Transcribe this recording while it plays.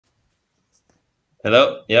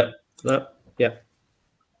Hello? Yep. Hello? Yep.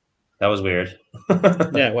 That was weird.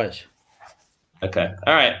 Yeah, it was. Okay.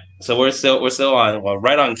 All right. So we're still on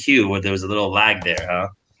right on cue where there was a little lag there, huh?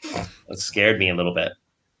 That scared me a little bit.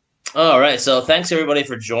 All right. So thanks everybody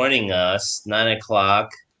for joining us. 9 o'clock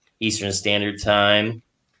Eastern Standard Time.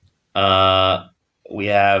 Uh we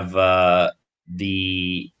have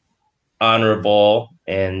the honorable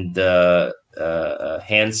and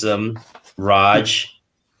handsome Raj.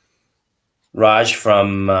 Raj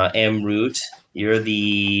from Amrut. You're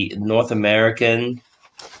the North American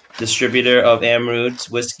distributor of Amrut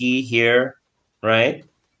whiskey here, right?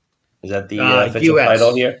 Is that the official title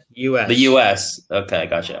US. here? The US. U.S. Okay,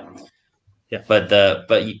 gotcha. Yeah. But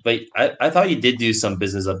I thought you did do some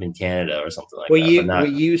business up in Canada or something like that, but We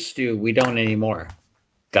not. used to, we don't anymore.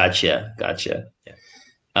 Gotcha. Yeah.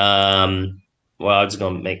 Um, well, I'm just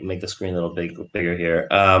gonna make the screen a little bigger here.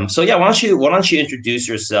 So yeah, why don't you introduce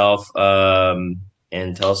yourself and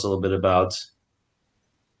tell us a little bit about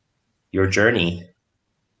your journey?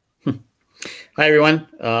 Hi, everyone.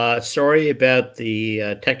 Sorry about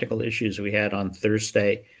the technical issues we had on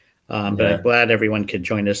Thursday, but I'm Yeah. glad everyone could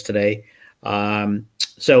join us today.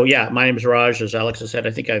 Yeah, my name is Raj. As Alex has said,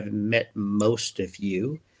 I think I've met most of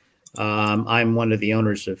you. I'm one of the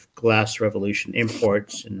owners of Glass Revolution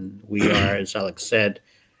Imports, and we are, as Alex said,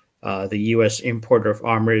 the U.S. importer of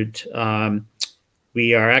Amrut.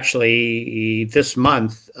 We are actually this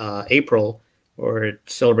month, April, we're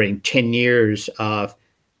celebrating 10 years of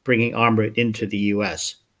bringing Amrut into the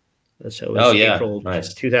U.S. So it Oh was yeah, April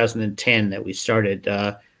nice. 2010 that we started.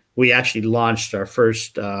 We actually launched our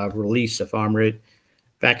first release of Amrut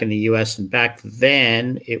back in the U.S. And back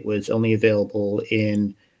then, it was only available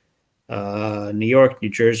in New York, New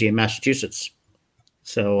Jersey, and Massachusetts.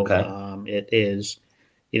 So Okay. it is,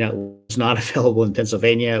 it was not available in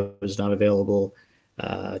Pennsylvania. It was not available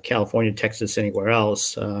California, Texas, anywhere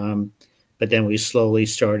else. But then we slowly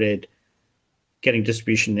started getting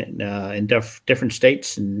distribution in different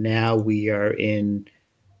states. And now we are in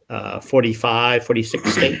 45,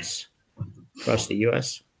 46 states across the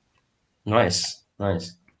U.S. Nice.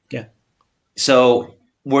 Yeah. So,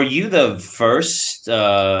 were you the first?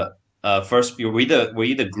 Were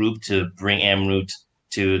you the group to bring Amroot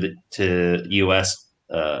to U.S.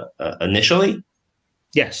 Initially?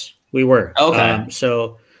 Yes, we were. Okay.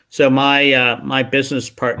 So my business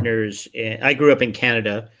partners, I grew up in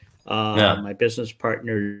Canada. Yeah. My business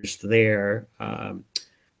partners there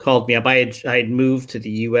called me up. I had moved to the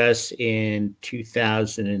U.S. in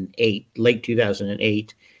 2008, late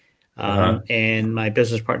 2008, Uh-huh. and my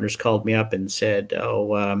business partners called me up and said,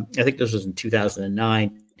 "Oh, I think this was in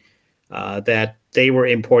 2009, that they were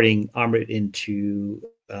importing Amrit into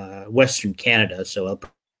Western Canada, so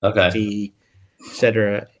Okay. LP,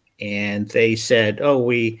 etc." And they said, "Oh,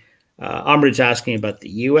 Amrit's asking about the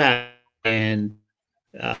U.S." and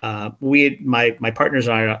my partners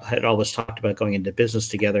and I had always talked about going into business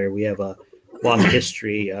together. We have a long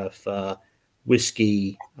history of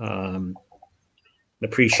whiskey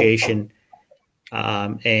appreciation,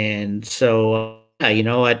 and so yeah, you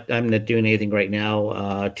know what? I'm not doing anything right now.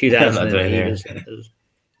 I'm not doing 2008 there.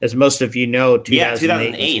 as most of you know, Yeah, 2008 was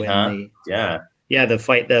 2008, when huh? Yeah.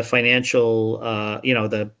 the financial,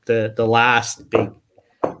 the last big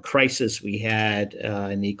crisis we had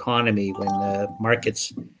in the economy when the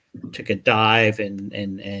markets took a dive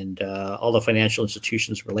and all the financial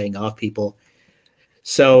institutions were laying off people.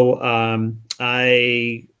 So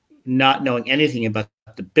I, not knowing anything about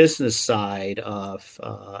the business side of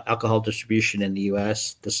alcohol distribution in the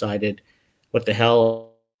U.S., decided, what the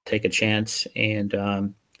hell, take a chance,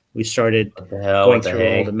 and we started What the hell? going What the through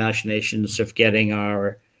all the hey? machinations of getting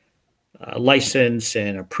our license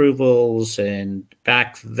and approvals. And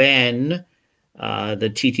back then,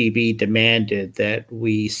 the TTB demanded that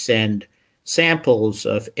we send samples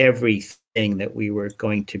of everything that we were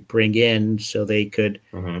going to bring in so they could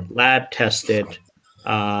Hmm. lab test it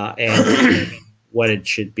and determine what it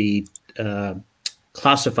should be uh,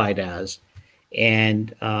 classified as.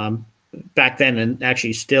 And back then, and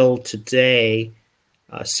actually still today,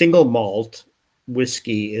 single malt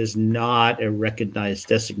whiskey is not a recognized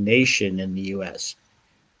designation in the U.S. Hmm.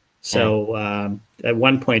 So at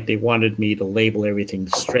one point, they wanted me to label everything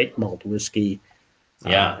straight malt whiskey,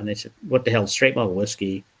 Yeah. and they said, "What the hell, is straight malt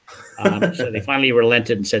whiskey?" So they finally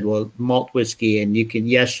relented and said, "Well, malt whiskey, and you can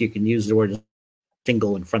use the word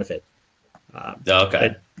single in front of it." Okay.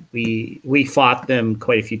 But we fought them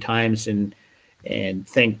quite a few times, and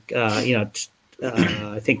think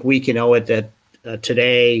I think we can owe it that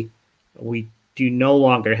today we do no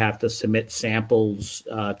longer have to submit samples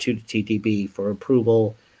to the TTB for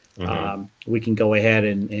approval. we can go ahead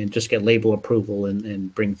and just get label approval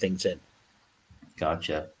and bring things in.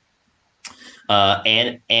 Gotcha.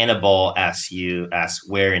 And Annabelle asks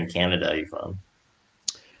where in Canada are you from?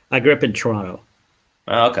 I grew up in Toronto.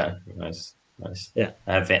 Oh, okay, nice. Yeah,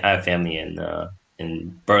 I have family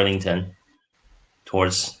in Burlington,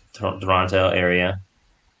 towards Toronto area.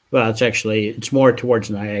 well, it's more towards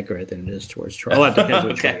Niagara than it is towards Toronto. Well, it depends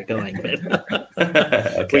which way Okay. you're going.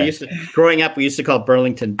 But Okay. growing up, we used to call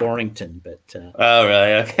Burlington Borrington, but Oh,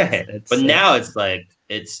 really? Okay. it's But now it's like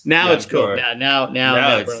it's now yeah, I'm it's cool. sure Now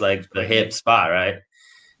it's like Burlington's the quite hip nice. spot, right?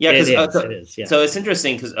 Yeah, It because is. It is. Yeah. so it's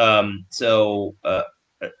interesting because that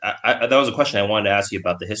was a question I wanted to ask you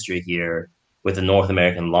about the history here with the North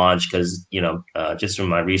American launch because just from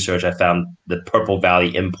my research I found the Purple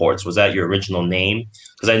Valley Imports. Was that your original name?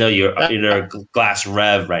 Because I know you're Glass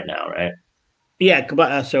Rev right now, right?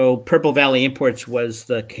 Yeah, so Purple Valley Imports was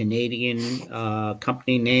the Canadian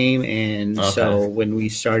company name, and Okay. so when we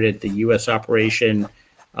started the U.S. operation,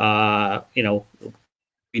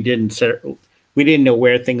 we didn't set, we didn't know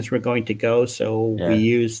where things were going to go, so we Yeah.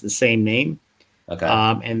 used the same name. Okay.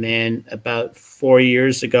 And then about 4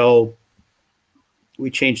 years ago, we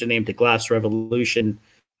changed the name to Glass Revolution.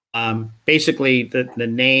 Basically,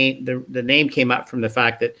 the name came up from the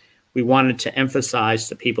fact that we wanted to emphasize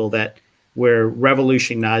to people that we're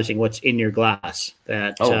revolutionizing what's in your glass.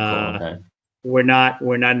 That Oh, cool. Okay. we're not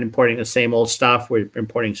importing the same old stuff. We're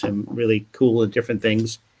importing some really cool and different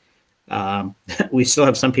things. We still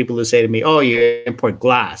have some people who say to me, "Oh, you import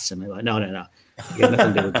glass," and I'm like, "No, no, no. You have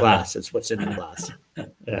nothing to do with glass. It's what's in the glass." Yeah.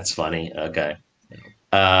 That's funny. Okay.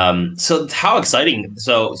 So how exciting.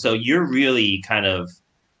 So you're really kind of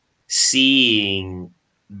seeing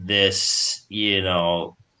this,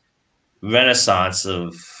 renaissance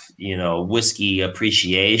of, whiskey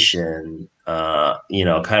appreciation,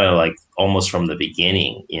 kind of like almost from the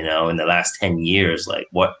beginning, in the last 10 years, like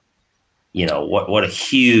what a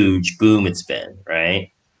huge boom it's been,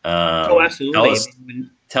 right? Oh, Tell absolutely. I us mean,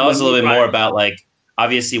 tell us when a we little bit brought more about like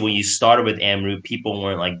obviously when you started with Amrut, people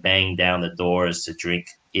weren't like banging down the doors to drink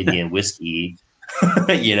Indian whiskey,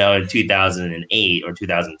 in 2008 or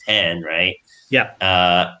 2010, right? yeah,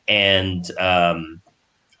 And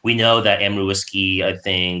we know that Amrut whiskey, I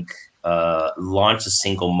think, launched a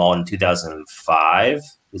single malt in 2005.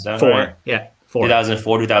 Is that right? 4.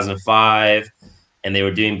 2004, 2005, and they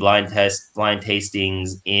were doing blind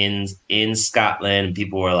tastings in Scotland. And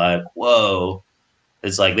people were like, "Whoa!"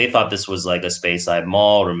 It's like they thought this was like a Speyside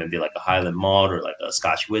malt, or maybe like a Highland malt, or like a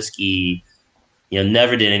Scotch whiskey.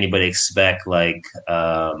 Never did anybody expect like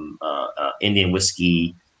Indian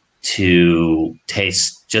whiskey to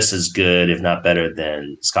taste just as good, if not better,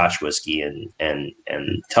 than Scotch whiskey. And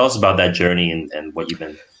tell us about that journey and what you've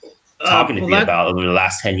been talking to Well, me about over the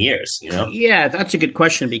last 10 years. yeah, that's a good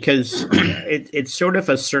question because it's sort of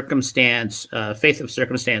a circumstance, faith of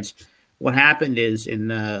circumstance. What happened is in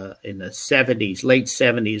the 70s, late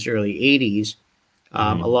 70s, early 80s,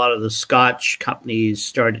 a lot of the Scotch companies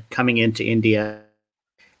started coming into India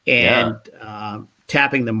Yeah. and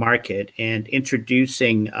tapping the market and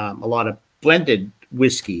introducing a lot of blended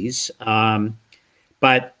whiskeys.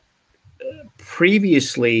 But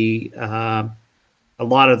previously, a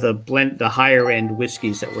lot of the higher end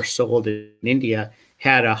whiskeys that were sold in India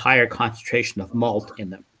had a higher concentration of malt in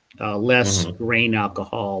them, less grain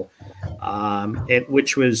alcohol,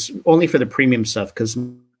 which was only for the premium stuff because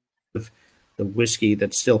the whiskey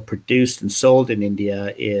that's still produced and sold in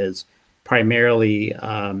India is primarily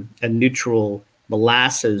a neutral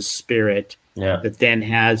molasses spirit Yeah. that then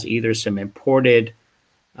has either some imported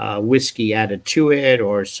whiskey added to it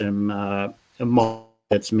or some malt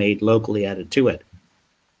that's made locally added to it.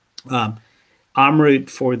 Amrut,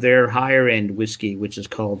 for their higher end whiskey, which is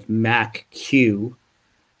called Mac Q,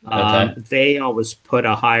 Okay. they always put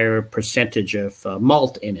a higher percentage of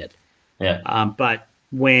malt in it. Yeah. But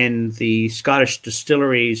when the Scottish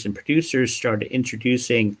distilleries and producers started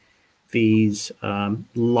introducing these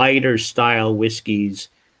lighter style whiskeys,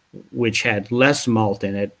 which had less malt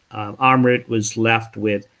in it, Amrut was left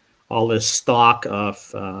with all this stock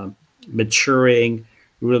of maturing,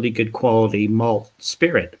 really good quality malt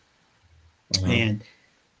spirit. And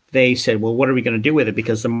they said, well, what are we going to do with it?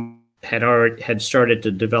 Because the had started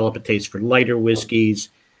to develop a taste for lighter whiskeys.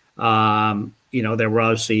 There were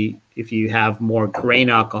obviously, if you have more grain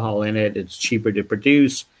alcohol in it, it's cheaper to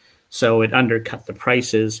produce. So it undercut the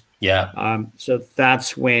prices. Yeah. So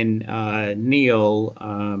that's when Neil,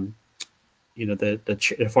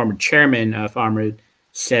 the former chairman of Amrut,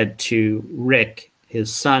 said to Rick,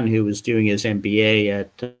 his son, who was doing his MBA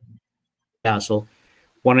at Castle,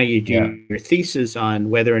 why don't you do your thesis on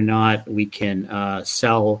whether or not we can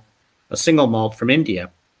sell a single malt from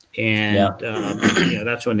India? And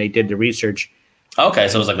that's when they did the research. Okay,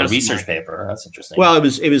 so it was like a research paper. That's interesting. Well,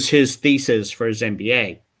 it was his thesis for his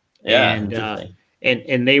MBA. Yeah, and interesting.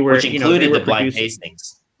 And they were, which included the blind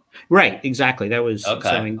tastings. Right, exactly. That was okay.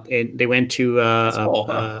 So, and they went to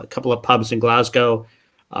a couple of pubs in Glasgow.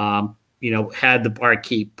 Had the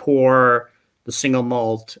barkeep pour the single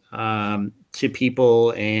malt to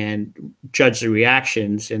people and judge the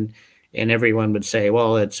reactions, and everyone would say,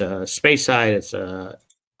 well, it's a Speyside, it's a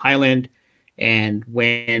Highland. And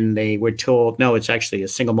when they were told, no, it's actually a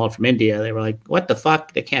single malt from India, they were like, what the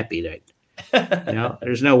fuck? That can't be right.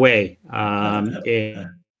 There's no way.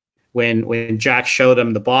 When Jack showed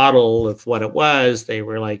them the bottle of what it was, they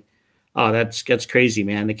were like, oh, that's crazy,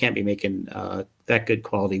 man. They can't be making that good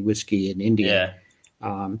quality whiskey in India.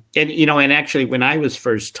 Yeah. And actually, when I was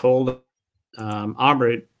first told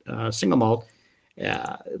Amrut single malt,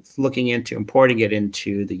 looking into importing it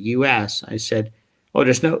into the U.S., I said, oh,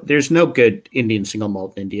 there's no good Indian single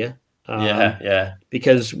malt in India.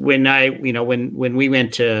 Because when when we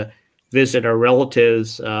went to visit our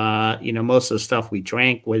relatives, most of the stuff we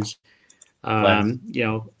drank was,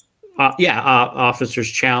 Officer's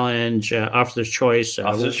Challenge, Officer's Choice,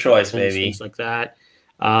 maybe things like that.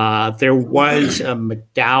 There was a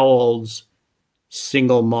McDowell's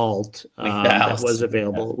single malt that was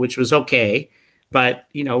available, which was okay, but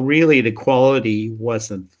really the quality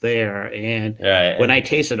wasn't there. And when I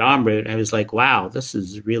tasted Amrut, I was like, wow, this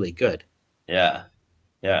is really good. Yeah.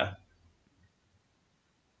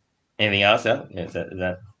 Anything else? Yeah. Is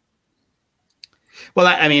that? Well,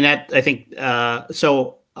 I think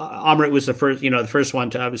so. Amrut was the first one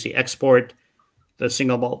to obviously export the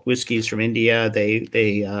single malt whiskeys from India.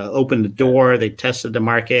 They opened the door, they tested the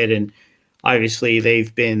market, and obviously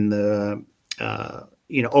they've been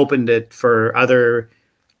opened it for other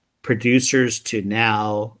producers to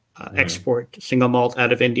now export single malt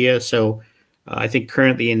out of India. So I think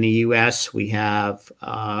currently in the U.S. we have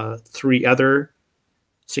 3 other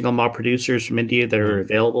single malt producers from India that are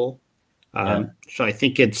available. So I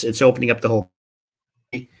think it's opening up the whole.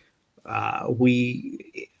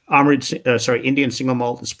 Indian single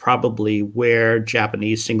malt is probably where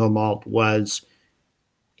Japanese single malt was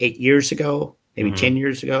 8 years ago, maybe 10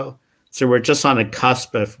 years ago. So we're just on a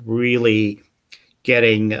cusp of really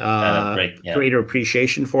getting greater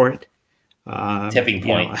appreciation for it. Tipping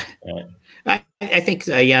point. I think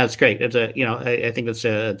it's great. It's I think it's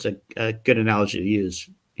a good analogy to use.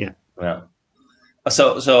 Yeah.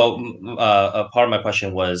 So a part of my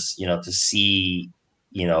question was, to see,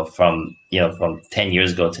 from 10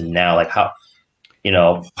 years ago to now, like how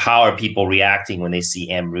are people reacting when they see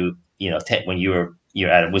Amrut, when you're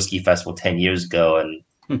at a whiskey festival 10 years ago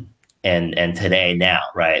and today now,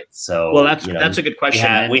 right? So, well, that's a good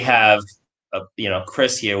question. We have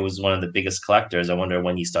Chris here was one of the biggest collectors. I wonder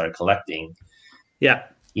when he started collecting. Yeah.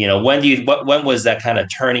 When was that kind of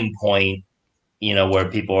turning point, where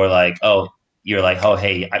people were like, oh, you're like, oh,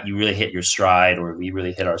 hey, you really hit your stride, or we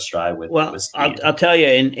really hit our stride with. Well, I'll tell you,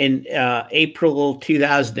 in April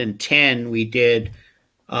 2010, we did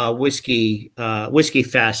Whiskey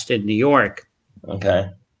Fest in New York. Okay.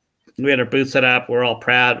 We had our booth set up. We're all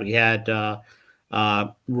proud. We had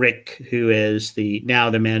Rick, who is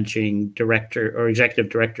now the managing director or executive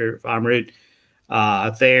director of Amrut,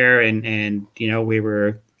 there, and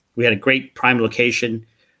we had a great prime location.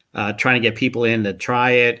 Trying to get people in to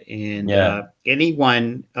try it, and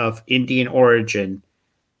anyone of Indian origin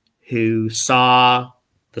who saw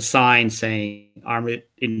the sign saying Amrut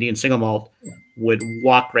Indian single malt would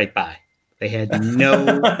walk right by. They had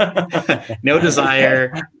no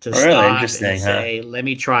desire to stop and say, "Let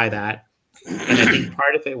me try that." And I think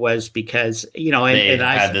part of it was because as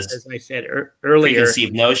I said earlier,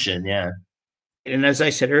 preconceived notion, And as I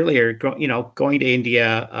said earlier, going to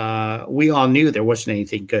India, we all knew there wasn't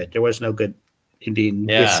anything good. There was no good Indian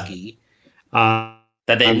whiskey that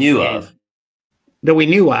they knew of. That we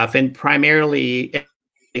knew of, and primarily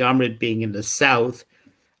the Amrut being in the south,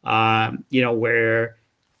 where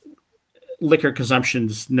liquor consumption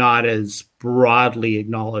is not as broadly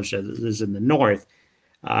acknowledged as it is in the north.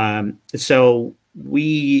 So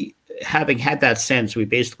we, having had that sense, we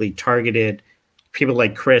basically targeted people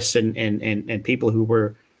like Chris and people who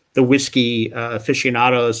were the whiskey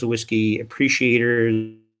aficionados, the whiskey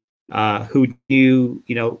appreciators, who knew,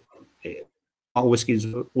 all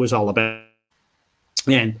whiskey was all about.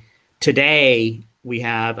 And today we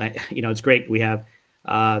have, it's great. We have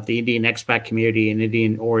the Indian expat community and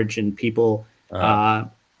Indian origin people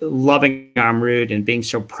loving Amrut and being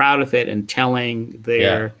so proud of it and telling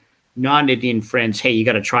their non-Indian friends, hey, you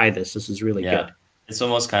got to try this. This is really Yeah. good. It's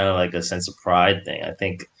almost kind of like a sense of pride thing. I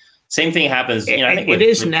think same thing happens, you know, I think It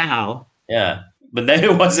is now. yeah. But then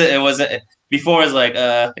it wasn't before it's like,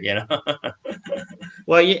 you know.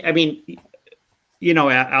 Well, I mean, you know,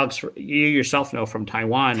 Alex, you yourself know from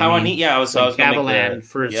Taiwan. I Taiwan, mean, yeah, I when was gonna make Kavalan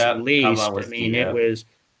first Taiwan released, I whiskey, mean, it yeah. was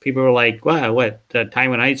people were like, "Wow, what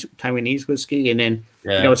Taiwanese whiskey?" And then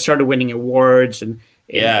Yeah. it started winning awards, and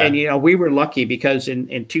Yeah. you know, we were lucky because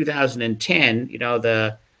in 2010, you know,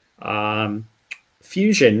 the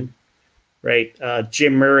Fusion, right?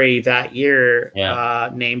 Jim Murray that year Yeah.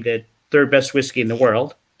 named it third best whiskey in the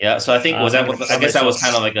world. Yeah. So I think was I'm that going to I pour guess that was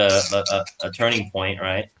myself. kind of like a turning point,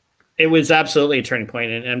 right? It was absolutely a turning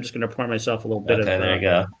point, and I'm just going to pour myself a little bit Okay, of there you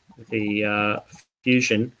go. the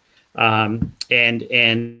Fusion, and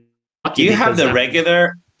Do you have because the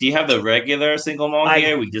regular? Do you have the regular single malt I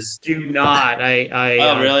here? We just. do not. I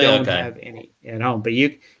Oh, really? don't Okay. have any at home, but you're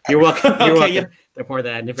welcome. You're Okay. Yeah. welcome to pour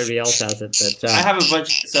that, and if everybody else has it, but I have a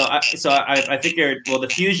bunch. I figured. Well, the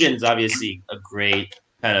Fusion's obviously a great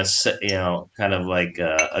kind of kind of like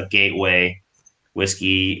a gateway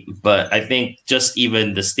whiskey, but I think just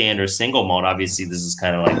even the standard single malt. Obviously, this is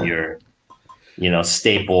kind of like your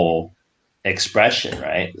staple expression,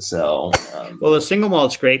 right? So. well, the single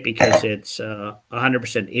malt's great because it's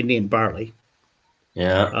 100% Indian barley.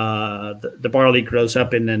 Yeah. The barley grows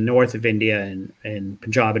up in the north of India and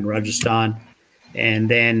Punjab and Rajasthan, and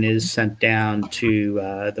then is sent down to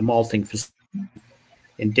the malting facility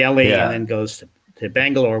in Delhi, and Yeah. then goes to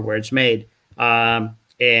Bangalore where it's made.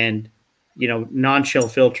 And you know, non-chill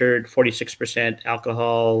filtered, 46%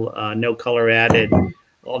 alcohol, no color added,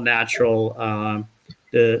 all natural.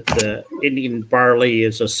 The Indian barley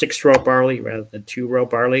is a 6-row barley rather than 2-row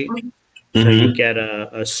barley. So you get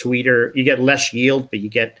a sweeter, you get less yield, but you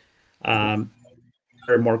get a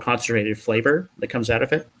more concentrated flavor that comes out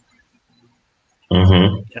of it.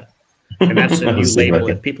 Yeah, and that's the new label.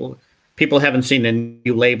 If people haven't seen the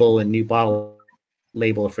new label and new bottle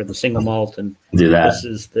label for the single malt, and Do that. this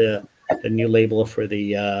is the new label for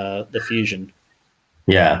the Fusion.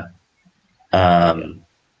 Yeah. And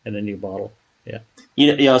the new bottle. Yeah.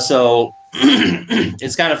 You know, so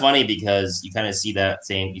it's kind of funny because you kind of see the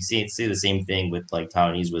same thing with like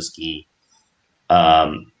Taiwanese whiskey.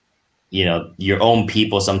 You know, your own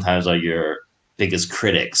people sometimes are your biggest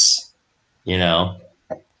critics, you know.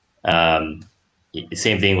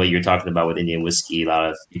 Same thing what you're talking about with Indian whiskey. A lot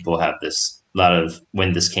of people have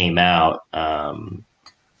when this came out,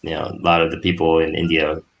 you know, a lot of the people in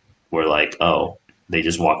India were like, oh, they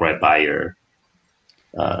just walk right by your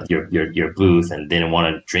booth and didn't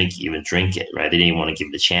want to drink it, right? They didn't want to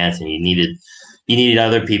give it a chance, and you needed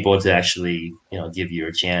other people to actually, you know, give you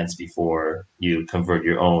a chance before you convert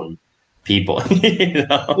your own people. You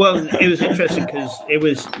know? Well, it was interesting because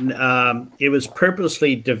it was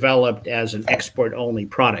purposely developed as an export only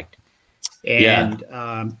product, and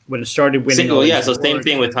when it started winning, so same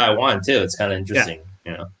thing with Taiwan too. It's kind of interesting,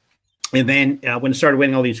 you know. And then when it started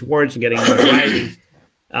winning all these awards and getting notoriety,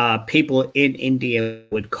 people in India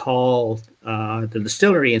would call the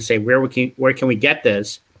distillery and say, where can we get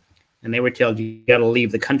this? And they were told, you got to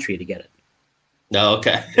leave the country to get it. No,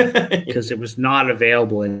 okay. Because it was not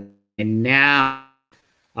available. And now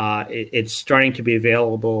it's starting to be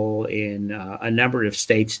available in a number of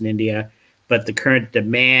states in India, but the current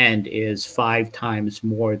demand is 5 times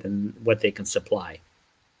more than what they can supply.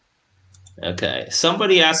 Okay.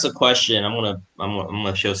 Somebody asked a question. I'm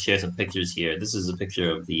gonna share some pictures here. This is a picture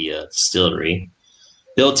of the distillery,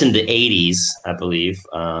 built in the 80s, I believe.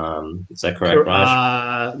 Is that correct,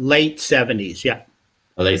 Raj? Late 70s, yeah.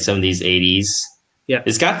 Late 70s, 80s. Yeah.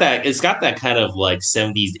 It's got that kind of like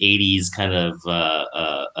 70s, 80s kind of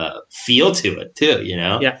feel to it too, you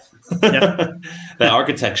know? Yeah. Yeah. The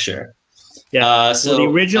architecture. Yeah. So the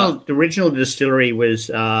original distillery was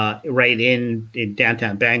right in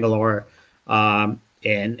downtown Bangalore, and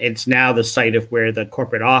it's now the site of where the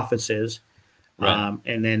corporate office is. Right.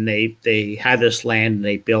 And then they had this land and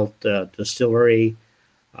they built the distillery.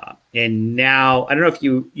 And now I don't know if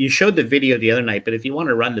you showed the video the other night, but if you want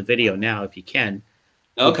to run the video now, if you can,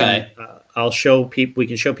 okay, I'll show people. We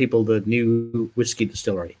can show people the new whiskey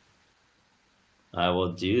distillery. I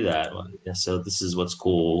will do that one. Yeah, so this is what's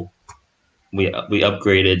cool. We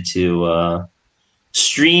upgraded to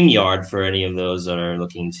StreamYard for any of those that are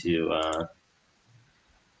looking to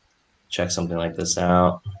check something like this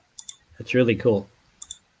out. That's really cool.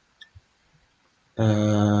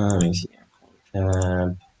 Let me see.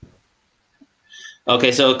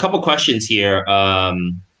 Okay, so a couple questions here.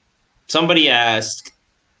 Somebody asked,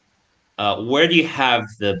 where do you have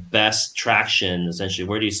the best traction? Essentially,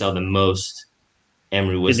 where do you sell the most Amrut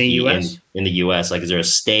In the whiskey U.S.? in the U.S.? Like, is there a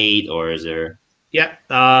state or is there Yeah.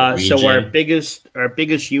 a So our region?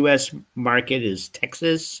 biggest U.S. market is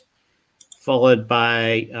Texas, followed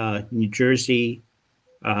by New Jersey,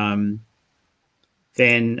 um,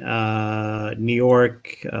 then New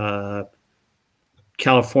York,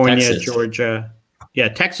 California, Texas. Georgia. Yeah,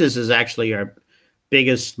 Texas is actually our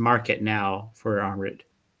biggest market now for Amrut.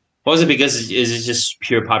 What was it? Because is it just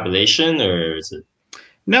pure population, or is it?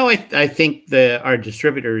 No, I think our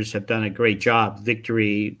distributors have done a great job.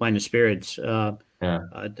 Victory Wine and Spirits Yeah.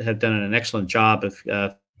 have done an excellent job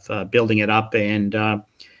of building it up, and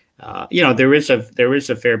there is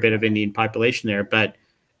a fair bit of Indian population there, but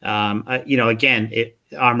again,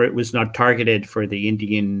 Amrit was not targeted for the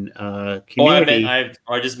Indian Or community. I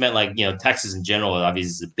just meant like Texas in general. Obviously,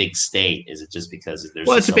 is a big state. Is it just because there's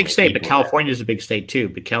Well, just it's a so big many state, but people there? California is a big state too.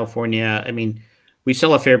 But California, I mean, we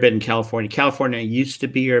sell a fair bit in California. California used to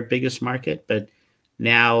be our biggest market, but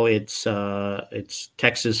now it's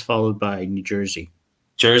Texas followed by New Jersey.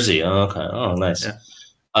 Jersey. Oh, okay. Oh, nice.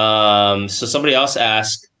 Yeah. So somebody else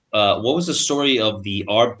asked, what was the story of the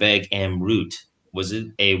Ardbeg Amrut? Was it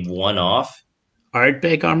a one-off?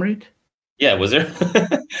 Ardbeg Amrit? Yeah, was there?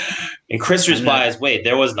 And Chris I'm not. replies, "Wait,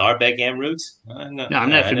 there was an Ardbeg Amrut? No, No, I'm not I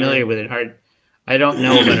never. familiar with it. I don't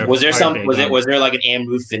know about Was there some? Ardbeg Amrit. Was there like an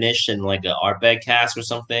Amrut finish and like an Ardbeg cask or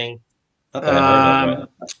something? Not that I heard of, right? Um,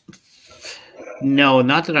 no,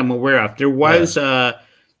 not that I'm aware of. There was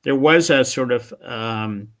a sort of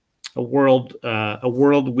a world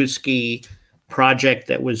whiskey project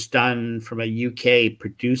that was done from a UK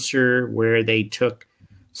producer where they took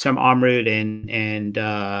some Amrut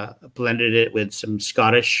and blended it with some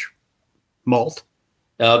Scottish malt.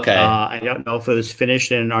 Okay. I don't know if it was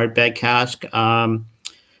finished in an Ardbeg cask. I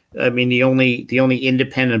mean, the only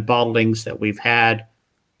independent bottlings that we've had,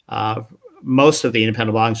 most of the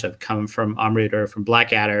independent bottlings have come from Amrut or from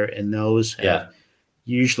Blackadder, and those have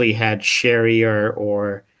usually had sherry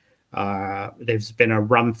or there's been a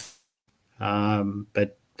rum,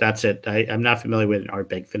 but that's it. I'm not familiar with an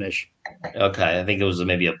Ardbeg finish. Okay, I think it was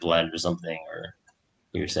maybe a blend or something, or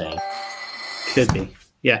you're saying. Could be,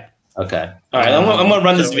 yeah. Okay, all right. I'm gonna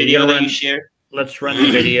run this video that you shared. Let's run the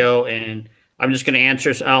video, and I'm just going to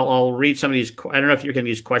answer. I'll read some of these. I don't know if you're going to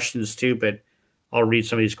use questions too, but I'll read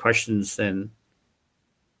some of these questions then.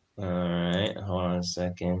 All right, hold on a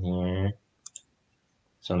second here.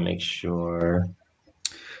 So make sure.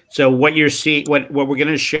 So what you're seeing, what we're going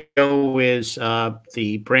to show is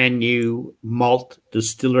the brand new malt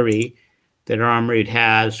distillery that Amrut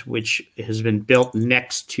has, which has been built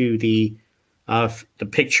next to the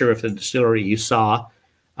picture of the distillery you saw.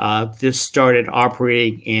 This started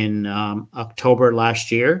operating in October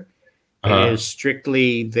last year. It is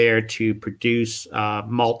strictly there to produce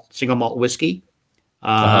single malt whiskey.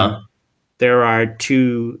 There are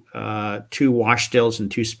two wash stills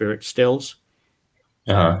and two spirit stills.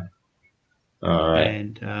 All right.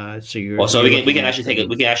 And so you're. Well, so we can actually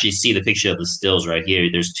we can actually see the picture of the stills right here.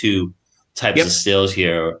 There's two types of stills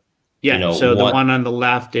here. Yeah. So the one on the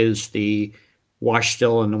left is the wash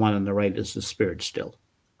still, and the one on the right is the spirit still.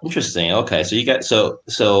 Interesting. Okay, so you got so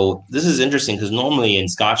this is interesting because normally in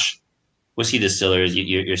Scotch whiskey distillers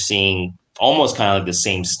you're seeing almost kind of like the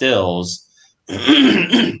same stills,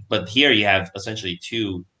 but here you have essentially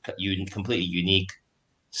two completely unique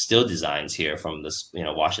still designs here from this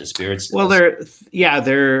wash and spirit stills. Well,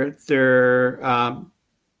 they're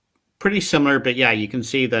pretty similar, but yeah, you can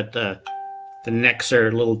see that the necks are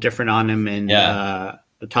a little different on them, and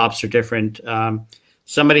the tops are different.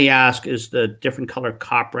 Somebody asked, is the different color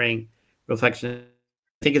coppering reflection?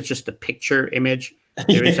 I think it's just the picture image.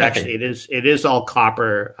 There is actually, it is all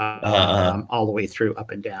copper all the way through,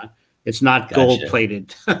 up and down. It's not gold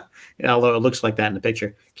plated, although it looks like that in the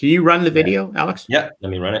picture. Can you run the video, Alex? Yeah, let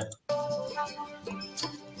me run it.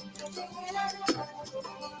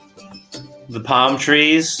 The palm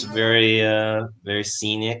trees, very very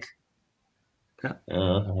scenic. Yeah.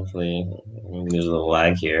 Hopefully, there's a little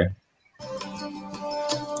lag here.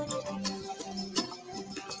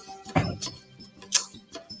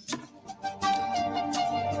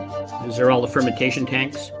 These are all the fermentation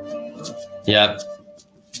tanks. Yeah.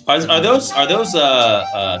 Are those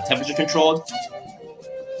temperature controlled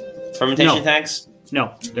fermentation tanks?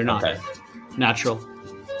 No, they're not. Okay. Natural.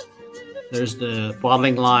 There's the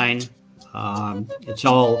bottling line. It's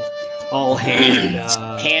all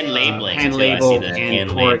hand labeling. hand labeled, hand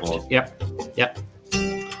corked. Yep.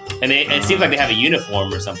 And it seems like they have a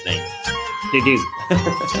uniform or something. They do.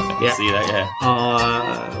 Yeah. See that?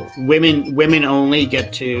 Yeah. Women only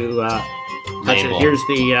get to label. Here's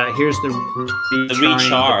the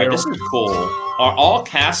recharred. This is cool. Are all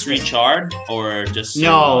casks recharred or just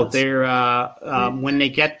no? They're when they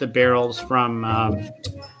get the barrels from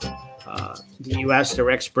the U.S.,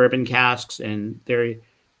 they're ex-bourbon casks, and they're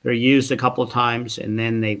used a couple of times, and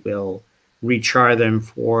then they will rechar them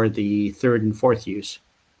for the third and fourth use.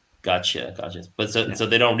 Gotcha. But so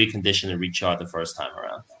they don't recondition and rechar the first time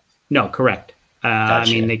around. No, correct. Gotcha.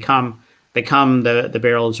 I mean, they come. The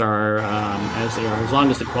barrels are as they are, as long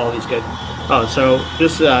as the quality is good. Oh, so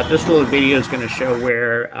this little video is going to show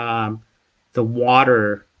where the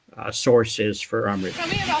water source is for Amrut. Tell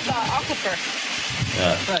me about the aquifer.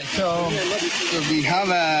 Yeah. Right. So we have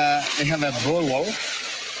a bore wall.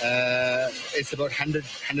 It's about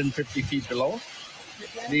 150 feet below.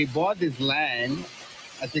 We bought this land,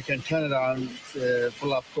 as you can turn it on,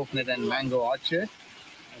 full of coconut and mango orchard,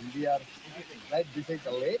 and we are right beside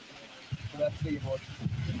the lake. So that's about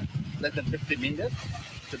less than 50 meters.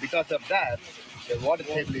 So because of that, the water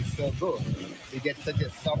table is so good. We get such a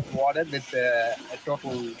soft water with a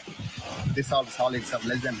total dissolved solids of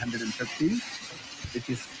less than 150, which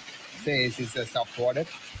is a soft water.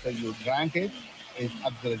 So you drank it, it's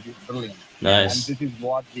absolutely brilliant. Nice. And this is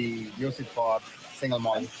what we use it for single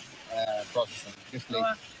malt processing.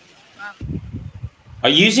 Wow. Are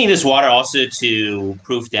you using this water also to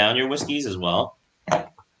proof down your whiskeys as well?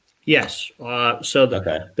 Yes. So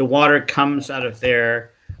the water comes out of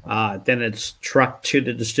there, then it's trucked to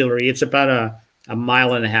the distillery. It's about a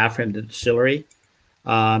mile and a half from the distillery,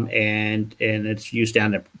 and it's used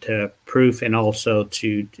down to proof and also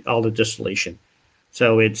to all the distillation.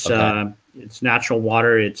 So it's natural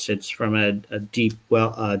water. It's from a deep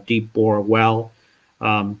bore well.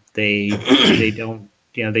 They don't,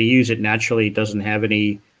 they use it naturally. It doesn't have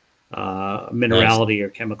any minerality or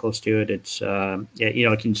chemicals to it. It's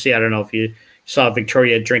you can see, I don't know if you saw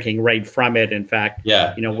Victoria drinking right from it. In fact,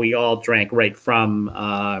 we all drank right from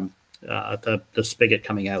the spigot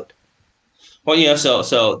coming out. Well,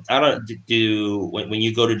 so I don't when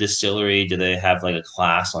you go to distillery, do they have like a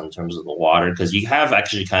class in terms of the water? Because you have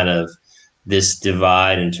actually kind of this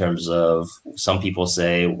divide in terms of some people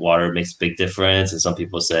say water makes a big difference, and some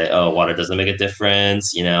people say, oh, water doesn't make a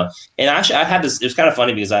difference, And actually, I had this. It was kind of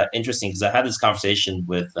funny because I had this conversation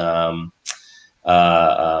with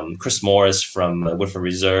Chris Morris from Woodford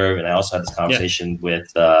Reserve, and I also had this conversation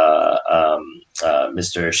with Mr.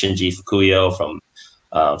 Shinji Fukuyo from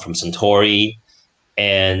Suntory.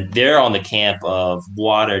 And they're on the camp of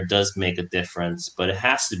water does make a difference, but it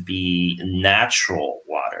has to be natural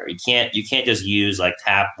water. You can't just use like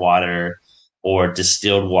tap water or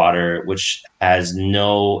distilled water, which has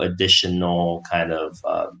no additional kind of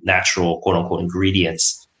natural quote unquote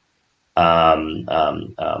ingredients.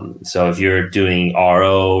 So if you're doing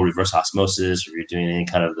RO, reverse osmosis, or you're doing any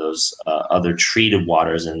kind of those other treated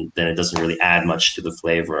waters, and then it doesn't really add much to the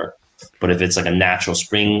flavor. But if it's like a natural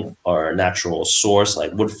spring or a natural source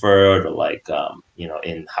like Woodford or like,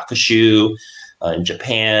 in Hakushu, in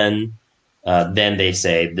Japan, then they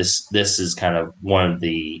say this is kind of one of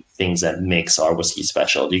the things that makes our whiskey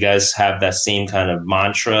special. Do you guys have that same kind of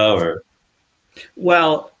mantra or?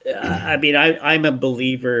 Well, I mean, I'm a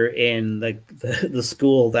believer in the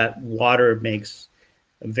school that water makes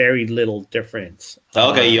very little difference.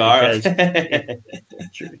 Okay, you are.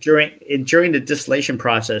 During the distillation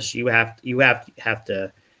process, you have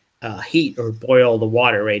to heat or boil the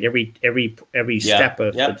water, right? Every step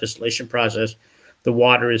of the distillation process, the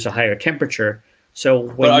water is a higher temperature. So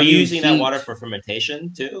when are you using that water for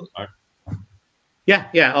fermentation too? Or?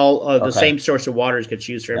 Yeah. All the same source of waters gets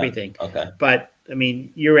used for everything. Okay. But I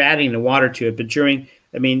mean, you're adding the water to it. But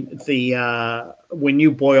when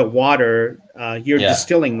you boil water, you're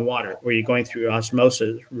distilling water, or you're going through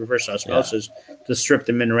reverse osmosis, to strip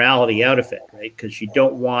the minerality out of it, right? Because you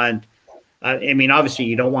don't want, obviously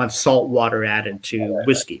you don't want salt water added to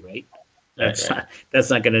whiskey, right? That's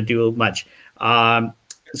not going to do much.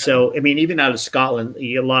 So, even out of Scotland,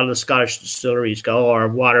 a lot of the Scottish distilleries go, or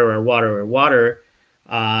water.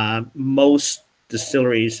 Most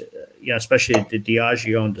distilleries, especially the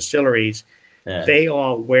Diageo-owned distilleries, they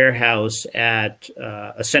all warehouse at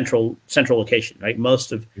a central location, right?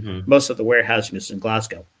 Most of the warehousing is in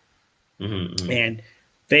Glasgow, and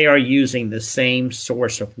they are using the same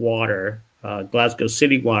source of water, Glasgow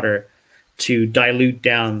City water, to dilute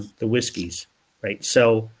down the whiskeys, right?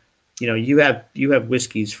 So, you have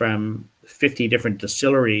whiskeys from 50 different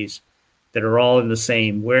distilleries that are all in the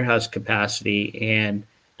same warehouse capacity, and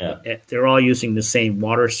they're all using the same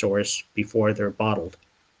water source before they're bottled.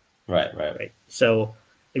 Right. So,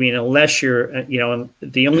 unless you're,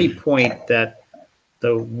 the only point that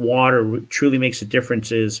the water truly makes a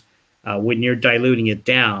difference is when you're diluting it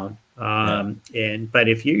down. But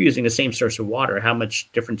if you're using the same source of water, how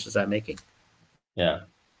much difference is that making? Yeah.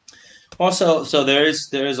 Also, so there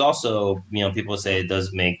is also, people say it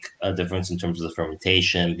does make a difference in terms of the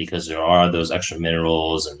fermentation because there are those extra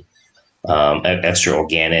minerals and extra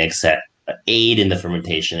organics that aid in the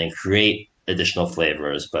fermentation and create additional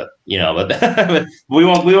flavors. But but we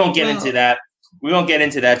won't get into that. We won't get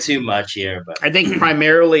into that too much here. But I think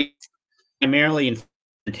primarily in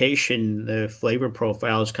fermentation, the flavor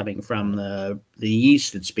profile is coming from the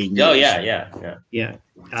yeast that's being used. Oh yeah.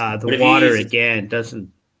 The water again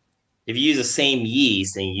doesn't. If you use the same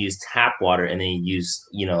yeast and you use tap water, and then you use,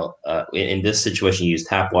 in this situation, you use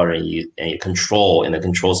tap water, and you control in the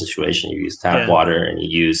control situation, you use tap water, and you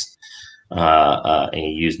use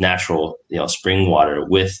natural, spring water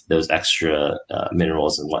with those extra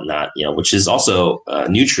minerals and whatnot, which is also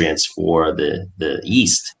nutrients for the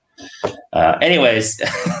yeast. Anyways,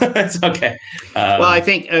 it's okay. Well, I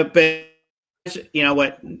think, but. You know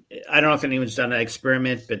what? I don't know if anyone's done an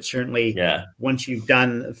experiment, but certainly once you've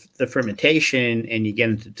done the fermentation and you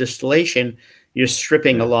get into distillation, you're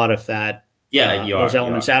stripping a lot of that, those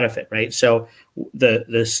elements out of it, right? So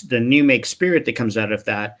the new make spirit that comes out of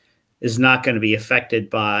that is not going to be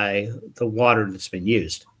affected by the water that's been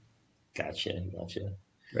used. Gotcha.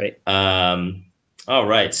 Right. All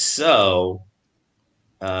right. So.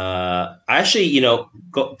 Actually,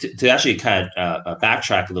 to actually kind of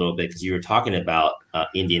backtrack a little bit, because you were talking about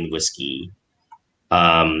Indian whiskey.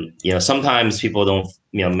 Sometimes people don't,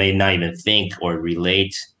 may not even think or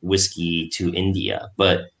relate whiskey to India,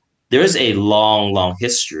 but there's a long, long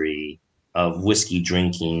history of whiskey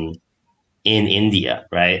drinking in India,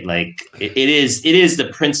 right? Like it is the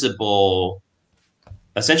principal,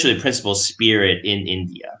 essentially the principal spirit in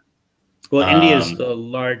India. Well, India is the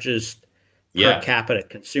largest per capita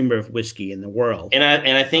consumer of whiskey in the world, and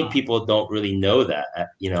I think people don't really know that.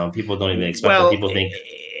 People don't even expect. Well, people think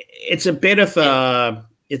it's a bit of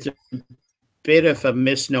a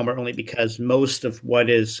misnomer, only because most of what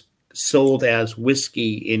is sold as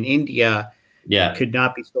whiskey in India could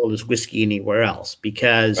not be sold as whiskey anywhere else,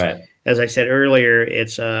 because as I said earlier,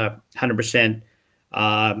 it's 100%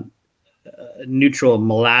 neutral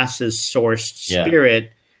molasses sourced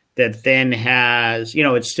spirit. That then has,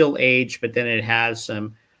 it's still aged, but then it has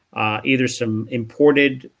some either some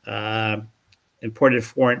imported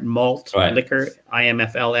foreign malt liquor,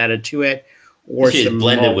 IMFL, added to it, or some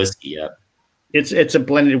blended malt. Whiskey. Yeah, it's a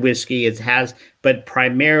blended whiskey. It has, but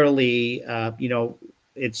primarily,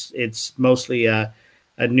 it's mostly a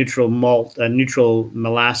neutral malt, a neutral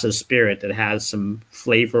molasses spirit that has some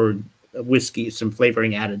flavored whiskey, some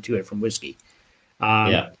flavoring added to it from whiskey.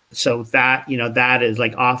 So that, that is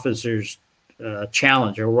like Officer's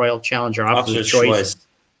Challenge, or Royal Challenge, or Officer's Choice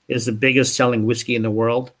is the biggest selling whiskey in the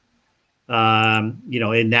world.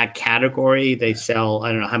 In that category, they sell,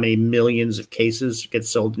 I don't know how many millions of cases get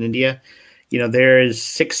sold in India. There is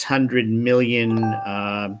 600 million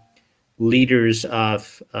liters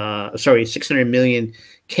of, 600 million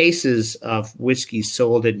cases of whiskey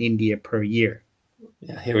sold in India per year.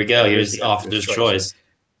 Yeah, here we go. Here's Officer's Choice.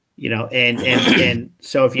 And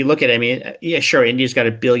so if you look at it, sure, India's got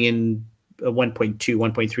 1.2,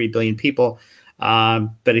 1.3 billion people.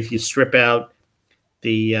 But if you strip out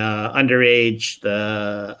the underage,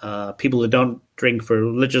 the people who don't drink for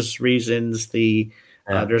religious reasons,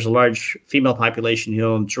 there's a large female population who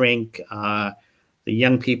don't drink, the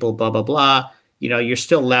young people, blah, blah, blah, you're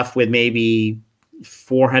still left with maybe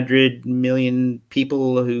 400 million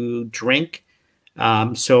people who drink.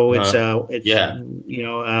 So it's 1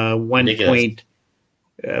 point,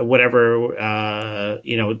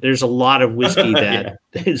 there's a lot of whiskey that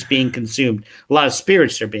is being consumed. A lot of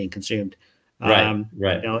spirits are being consumed. But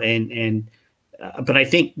I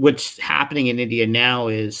think what's happening in India now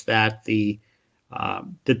is that the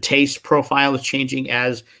taste profile is changing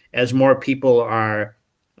as more people are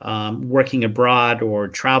working abroad or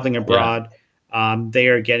traveling abroad. They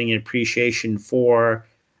are getting an appreciation for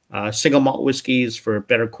single malt whiskeys, for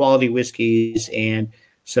better quality whiskeys. And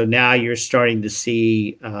so now you're starting to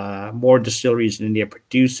see more distilleries in India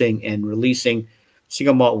producing and releasing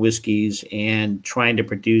single malt whiskeys and trying to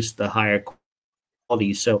produce the higher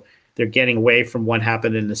quality. So they're getting away from what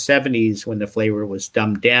happened in the 70s when the flavor was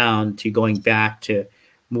dumbed down to going back to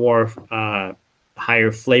more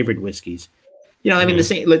higher flavored whiskeys. The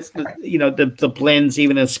same, the blends,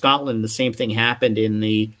 even in Scotland, the same thing happened in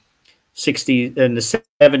the 60s and the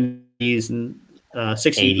 70s and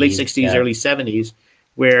 60s, late 60s, early 70s,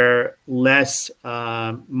 where less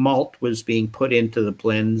malt was being put into the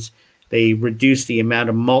blends. they reduced the amount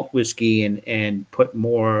of malt whiskey and put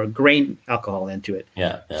more grain alcohol into it.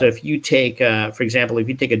 Yeah. So if you take, for example, if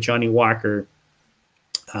you take a Johnny Walker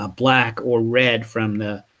black or red from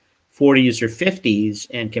the 40s or 50s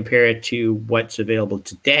and compare it to what's available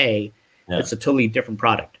today, it's a totally different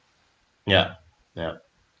product. Yeah. Which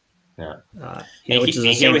is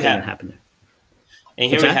the same thing that happened there. And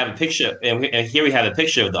here we have a picture, and here we have a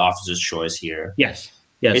picture of the Officer's Choice here. Yes.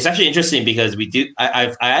 It's actually interesting because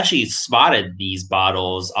I actually spotted these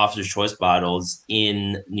bottles, Officer's Choice bottles,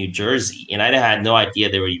 in New Jersey, and I had no idea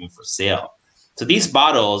they were even for sale. So these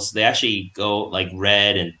bottles, they actually go like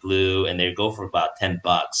red and blue, and they go for about $10.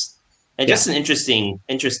 And just an interesting.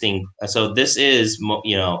 So this is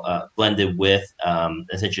blended with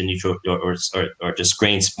essentially neutral or just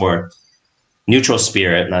grains for neutral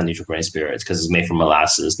spirit, not neutral grain spirits, because it's made from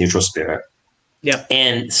molasses, neutral spirit. Yeah.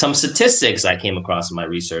 And some statistics I came across in my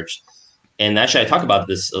research, and actually I talk about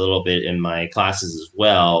this a little bit in my classes as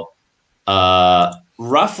well.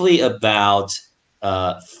 Roughly about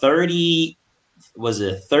 30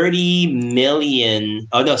 million.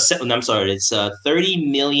 Oh no, I'm sorry. It's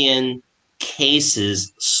 30 million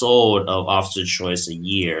cases sold of Officer's Choice a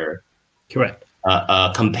year. Correct.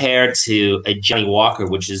 Compared to a Johnny Walker,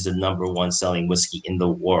 which is the #1 selling whiskey in the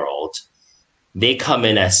world, they come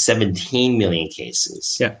in at 17 million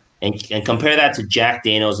cases. Yeah. And compare that to Jack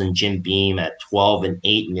Daniels and Jim Beam at 12 and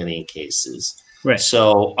 8 million cases. Right.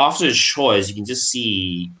 So Officer's Choice, you can just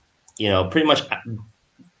see, pretty much,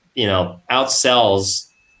 outsells,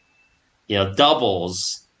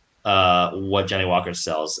 doubles what Johnny Walker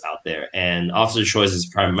sells out there. And Officer's Choice is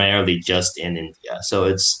primarily just in India. So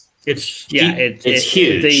it's huge.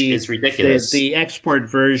 It's ridiculous. The export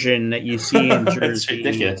version that you see in Jersey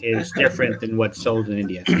is different than what's sold in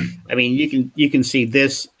India. I mean, you can see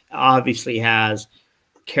this obviously has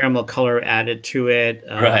caramel color added to it.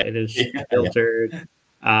 Right. It is filtered.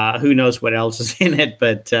 Who knows what else is in it?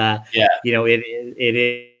 But it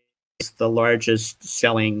is the largest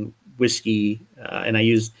selling whiskey, and I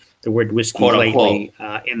use the word whiskey quote, lightly,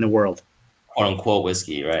 in the world. "Quote unquote"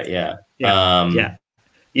 whiskey, right? Yeah. Yeah.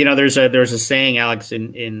 There's a saying, Alex,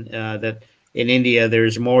 in that in India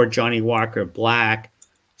there's more Johnny Walker Black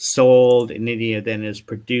sold in India than is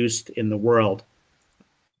produced in the world.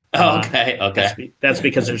 Okay. That's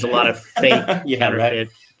because there's a lot of fake counterfeit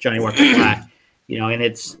Johnny Walker Black. And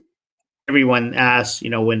it's everyone asks.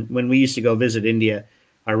 When we used to go visit India,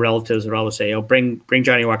 our relatives would always say, "Oh, bring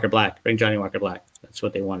Johnny Walker Black, bring Johnny Walker Black." That's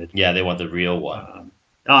what they wanted. Yeah, they want the real one.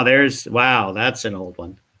 That's an old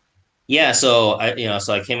one. Yeah, so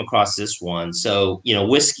I came across this one. So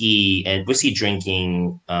whiskey and whiskey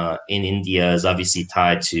drinking in India is obviously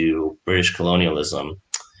tied to British colonialism,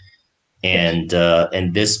 and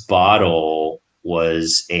this bottle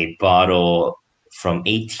was a bottle from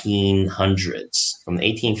 1800s, from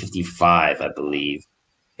 1855, I believe.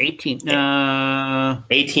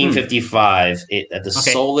 1855 at the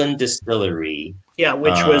Solon Distillery. Yeah,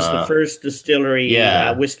 which was the first distillery,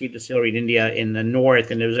 whiskey distillery in India in the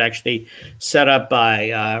north, and it was actually set up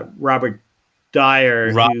by Robert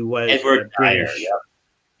Dyer, who was Edward Dyer.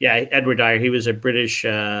 Edward Dyer. He was a British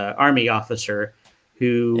army officer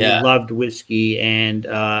who loved whiskey and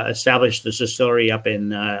established this distillery up in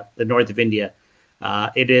the north of India.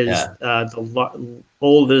 It is the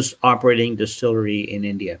oldest operating distillery in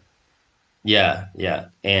India. Yeah,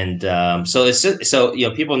 and so it's just,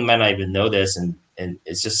 people might not even know this, and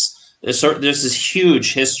it's just there's this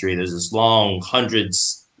huge history. There's this long hundred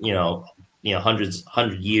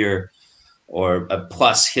year or a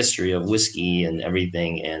plus history of whiskey and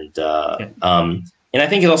everything, and I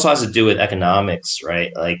think it also has to do with economics,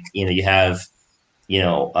 right? Like you have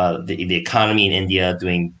the economy in India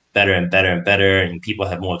doing better and better and better, and people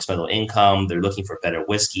have more disposable income. They're looking for better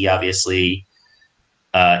whiskey, obviously.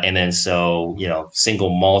 And then single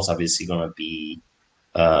malt's obviously going to be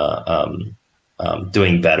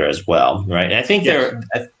doing better as well, right? And I think I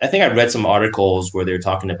think I read some articles where they're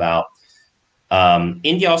talking about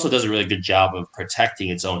India also does a really good job of protecting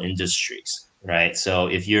its own industries, right? So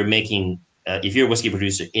if you're if you're a whiskey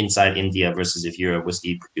producer inside India versus if you're a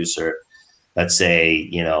whiskey producer, let's say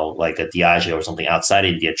like a Diageo or something outside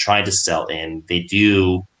India trying to sell in,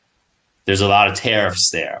 there's a lot of tariffs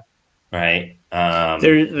there, right?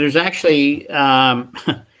 There's actually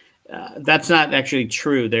that's not actually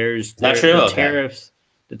true. The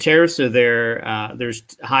tariffs are there. There's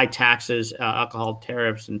high taxes, alcohol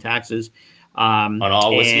tariffs and taxes on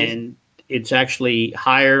all whiskey, and it's actually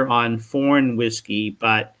higher on foreign whiskey,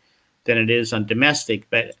 than it is on domestic.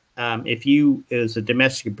 But if you, as a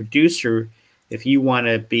domestic producer, if you want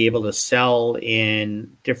to be able to sell in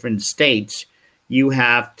different states, you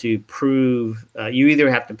have to prove you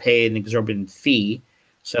either have to pay an exorbitant fee.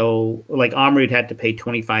 So, like Amrut had to pay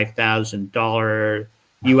 $25,000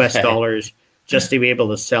 US dollars just to be able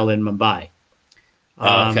to sell in Mumbai.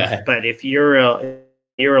 But if you're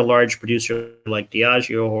a large producer like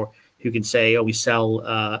Diageo, or who can say, "Oh, we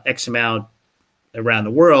sell X amount around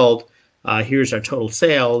the world. Here's our total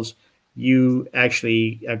sales." You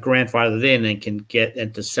actually are grandfathered in and can get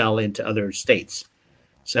and to sell into other states.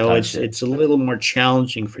 So it's a little more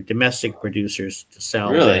challenging for domestic producers to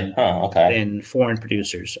sell than foreign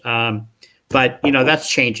producers. But that's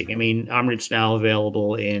changing. I mean, Amrut's now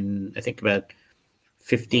available in I think about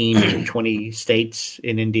 15 to 20 states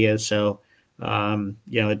in India. So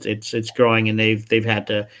it's growing, and they've had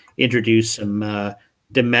to introduce some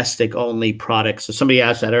domestic only products. So somebody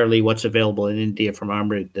asked that early, what's available in India from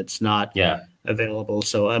Amrut that's not available.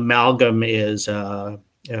 So Amalgam is a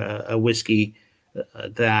whiskey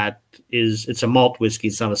it's a malt whiskey.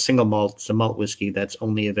 It's not a single malt. It's a malt whiskey that's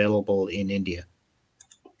only available in India.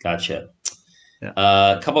 Gotcha. Yeah.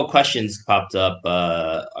 A couple of questions popped up.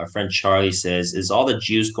 Our friend Charlie says, is all the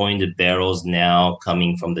juice going to barrels now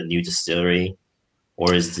coming from the new distillery,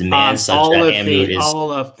 or is demand such that Amrut is...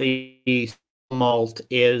 All of the malt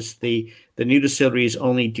is the new distillery is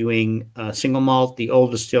only doing single malt. The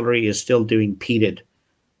old distillery is still doing peated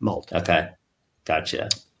malt. Okay, gotcha.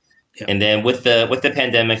 Yeah. And then with the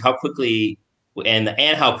pandemic, how quickly and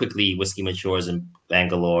how quickly whiskey matures in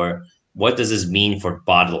Bangalore, what does this mean for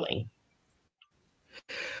bottling?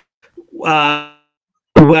 Well,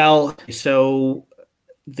 so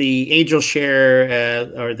the angel share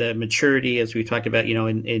or the maturity, as we talked about,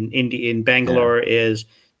 in India, in Bangalore, is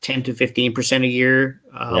 10 to 15% a year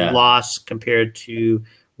loss, compared to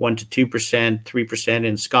 1 to 2%, 3%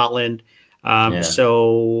 in Scotland.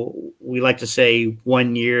 So we like to say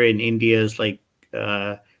 1 year in India is like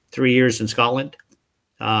 3 years in Scotland.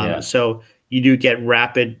 So you do get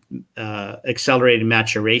rapid, accelerated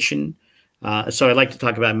maturation. So I like to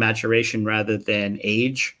talk about maturation rather than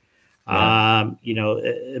age.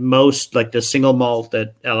 Most, like the single malt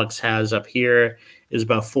that Alex has up here, is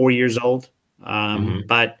about 4 years old.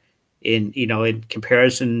 But in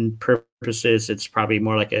comparison purposes, it's probably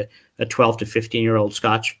more like a 12 to 15-year-old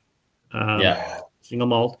Scotch. Single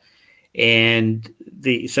malt. And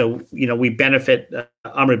we benefit,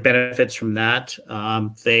 Amrut benefits from that.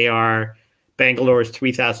 Bangalore is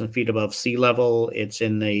 3,000 feet above sea level. It's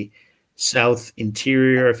in the south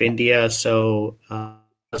interior of India, so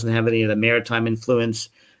doesn't have any of the maritime influence,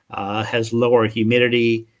 has lower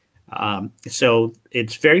humidity. So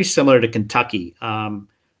it's very similar to Kentucky.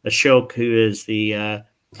 Ashok, who is the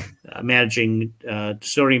managing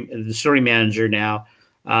distillery manager now,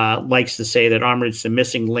 likes to say that Amrut's the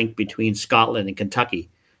missing link between Scotland and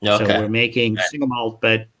Kentucky. So we're making single malt,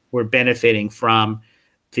 but we're benefiting from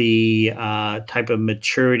the type of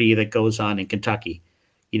maturity that goes on in Kentucky.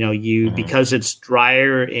 Because it's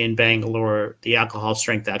drier in Bangalore, the alcohol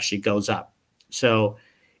strength actually goes up. So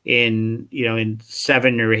in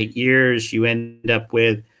 7 or 8 years, you end up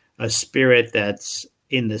with a spirit that's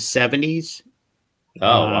in the 70s.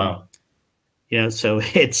 Wow. So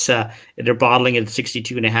it's they're bottling at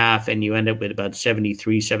 62.5, and you end up with about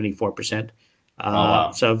 73, 74%.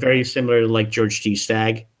 Wow. So very similar to like George T.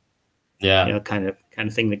 Stagg. Kind of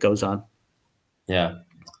thing that goes on. So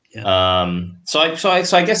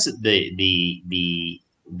I guess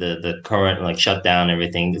the current like shutdown and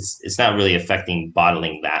everything, it's not really affecting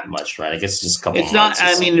bottling that much, right? I guess it's just a couple. It's not.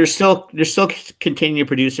 I mean, they're still continuing to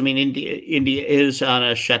produce. I mean, India is on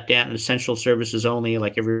a shutdown, essential services only,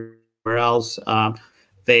 like everywhere else. I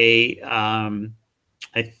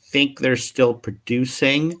think they're still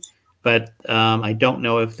producing, but I don't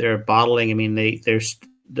know if they're bottling. I mean,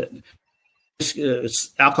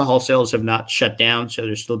 alcohol sales have not shut down, so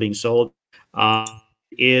they're still being sold.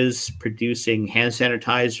 Is producing hand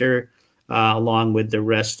sanitizer along with the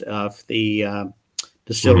rest of the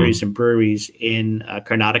distilleries and breweries in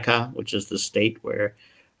Karnataka, which is the state where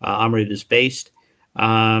Amrut is based.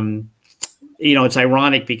 It's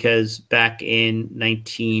ironic because back in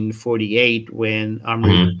 1948, when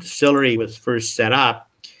Amrut Distillery was first set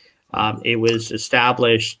up, it was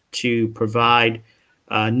established to provide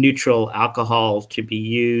neutral alcohol to be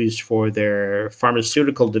used for their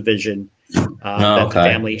pharmaceutical division that the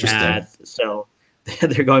family had. So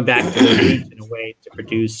they're going back to their roots in a way to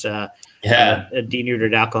produce a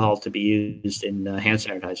denatured alcohol to be used in hand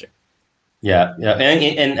sanitizer.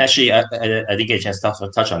 And actually, I didn't get a chance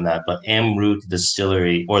to touch on that, but Amrut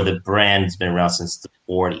Distillery, or the brand, has been around since the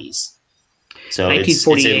 40s. So it's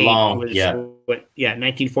a long,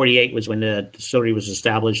 1948 was when the distillery was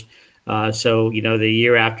established. So the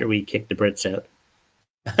year after we kicked the Brits out.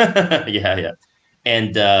 Yeah, yeah.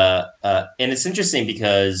 And it's interesting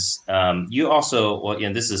because you also, well, you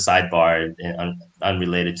know, this is a sidebar and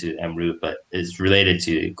unrelated to Amrut, but is related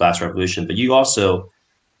to Glass Revolution. But you also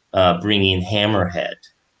bring in Hammerhead,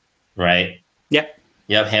 right? Yep.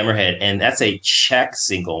 Yep, Hammerhead, and that's a Czech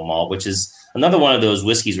single malt, which is another one of those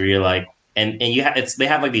whiskeys where you're like, and you have it's they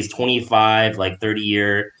have like these 25, like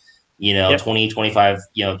 30-year, you know, Yep. 20, 25,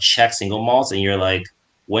 you know, Czech single malts, and you're like,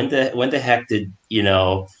 when the heck did, you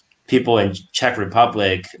know, people in Czech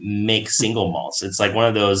Republic make single malts? It's like one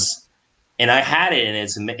of those, and I had it, and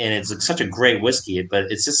it's like such a great whiskey,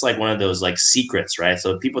 but it's just like one of those like secrets, right?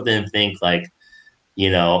 So people didn't think like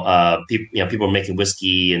people are making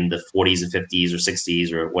whiskey in the 40s and 50s or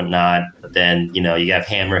 60s or whatnot. But then, you know, you have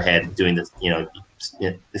Hammerhead doing this, you know,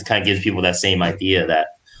 it kind of gives people that same idea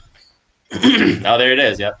that, oh, there it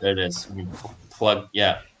is. Yep, there it is. Plug,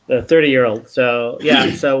 yeah. The 30-year-old. So,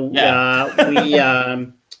 yeah. So, Yeah. we,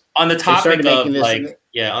 on the topic of like,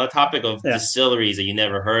 on the topic of Yeah. distilleries that you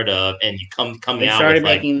never heard of, and you coming they out started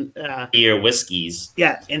with like making, beer whiskeys.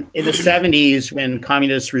 yeah, in the 70s, when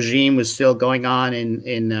communist regime was still going on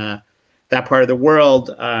in that part of the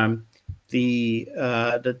world, the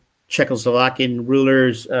Czechoslovakian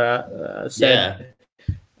rulers said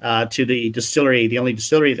to the distillery, the only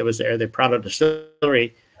distillery that was there, the Prado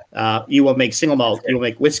distillery, you will make single malt, you will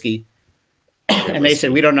make whiskey. And they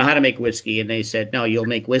said, we don't know how to make whiskey. And they said, no, you'll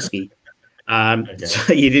make whiskey.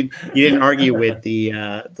 So you didn't argue with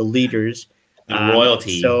the leaders.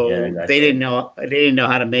 Royalty. So exactly. they didn't know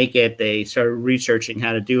how to make it. They started researching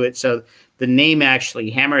how to do it. So the name actually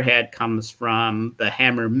Hammerhead comes from the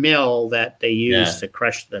hammer mill that they used to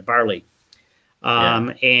crush the barley.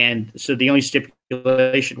 And so the only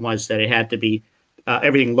stipulation was that it had to be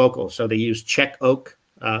everything local. So they used Czech oak,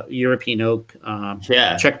 European oak,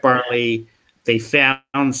 Czech barley. They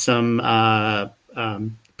found some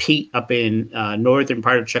peat up in northern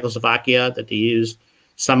part of Czechoslovakia that they used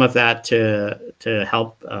some of that to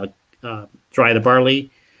help dry the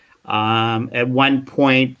barley. At one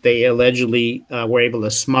point, they allegedly were able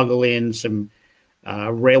to smuggle in some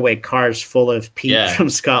railway cars full of peat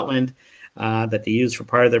from Scotland that they used for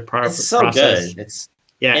part of their it's so process. Good. It's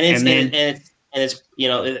and it's you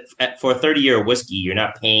know, for a 30-year whiskey, you're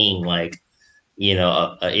not paying like, you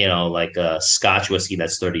know, like a Scotch whiskey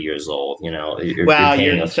that's 30 years old. You know,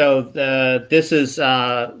 this is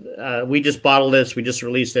we just bottled this. We just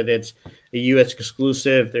released it. It's a U.S.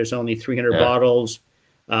 exclusive. There's only 300 bottles.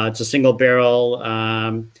 It's a single barrel.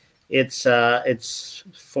 It's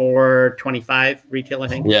 $4.25 retail, I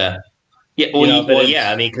think. Yeah. Well,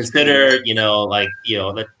 I mean, consider, you know, like, you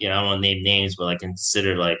know, I don't want to name names, but like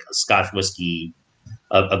consider like a Scotch whiskey,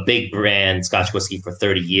 a big brand Scotch whiskey for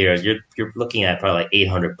 30 years. You're looking at probably like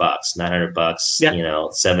 $800, $900, you know,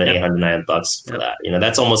 $800, $900 for that. You know,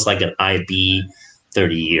 that's almost like an IB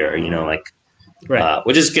 30-year, you know, like,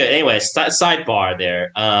 which is good. Anyway, sidebar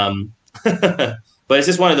there. But it's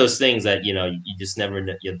just one of those things that, you know, you just never,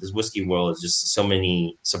 you know, this whiskey world is just so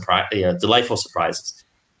many delightful surprises.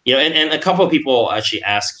 You know, and a couple of people actually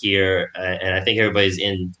ask here, and I think everybody's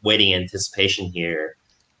waiting anticipation here.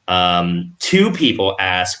 2 people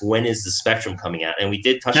ask, when is the Spectrum coming out? And we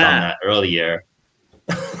did touch on that earlier.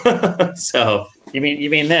 So you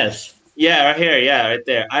mean this? Yeah, right here. Yeah, right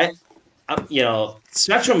there. You know,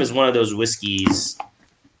 Spectrum is one of those whiskeys.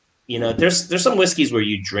 You know, there's some whiskeys where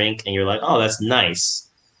you drink and you're like, oh, that's nice,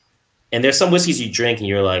 and there's some whiskeys you drink and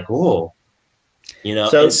you're like, oh, you know.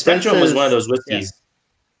 So Spectrum was one of those whiskeys.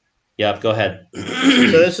 Yeah, go ahead. So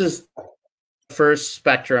this is the first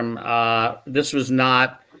Spectrum. This was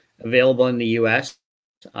not available in the U.S.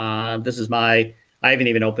 This is I haven't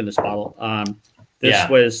even opened this bottle. This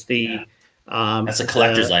was the that's a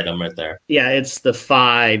collector's item right there. Yeah, it's the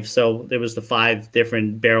 5. So there was the 5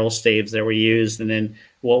 different barrel staves that were used, and then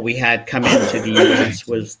what we had come into the U.S.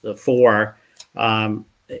 was the 4, and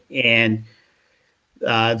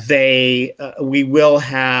we will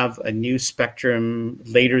have a new Spectrum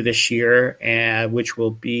later this year, which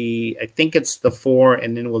will be, I think it's the 4,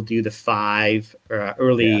 and then we'll do the 5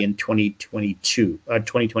 early in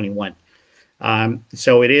 2021.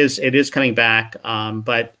 So it is coming back,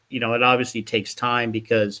 but you know, it obviously takes time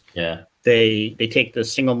because they take the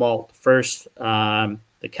single malt first, the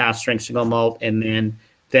cask strength single malt, and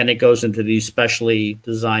then it goes into these specially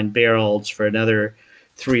designed barrels for another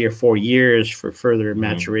 3 or 4 years for further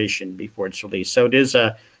maturation before it's released. So it's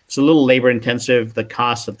a little labor intensive. The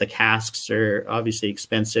cost of the casks are obviously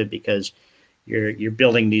expensive because you're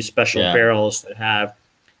building these special barrels that have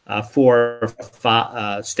 4 or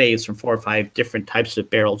 5 staves from 4 or 5 different types of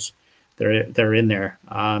barrels that are in there.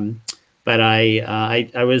 But but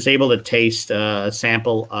I was able to taste a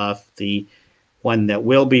sample of the one that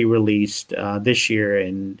will be released this year,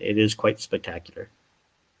 and it is quite spectacular.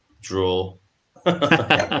 Drool.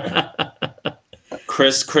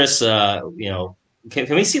 Chris, you know,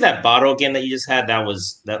 can we see that bottle again that you just had? That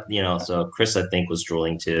was that, you know, so Chris, I think, was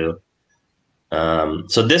drooling too.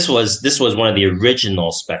 So this was one of the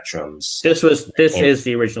original Spectrums. This is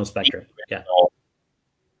the original Spectrum. Yeah.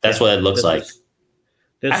 That's what it looks like.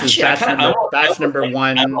 This is batch number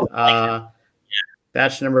one,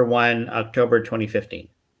 batch number 1, October 2015.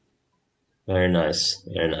 Very nice.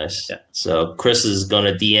 Very nice. Yeah. So Chris is going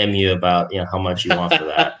to DM you about, you know, how much you want for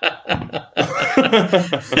that.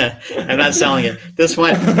 I'm not selling it. This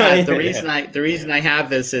one, the reason I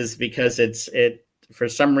have this is because it for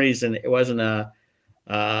some reason it wasn't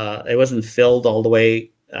filled all the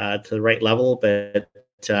way to the right level, but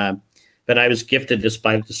I was gifted this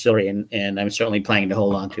by the distillery, and I'm certainly planning to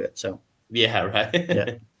hold on to it. So yeah, right.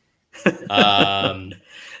 Yeah.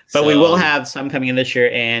 But we will have some coming in this year,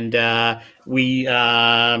 and there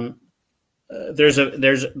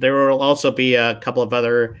will also be a couple of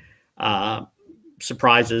other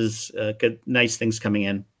surprises, good, nice things coming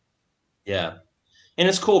in. Yeah, and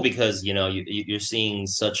it's cool because, you know, you're seeing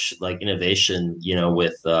such like innovation, you know,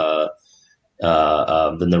 with the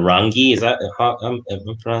Narangi. Is that how I'm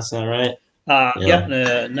pronouncing that right? Yeah,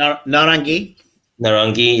 Narangi.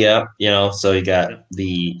 Narangi, yeah. You know, so you got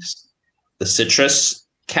the citrus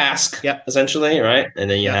cask, essentially, right? And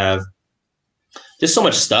then you have just so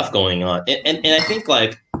much stuff going on, and I think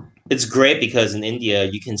like it's great because in India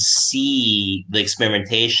you can see the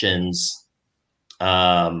experimentations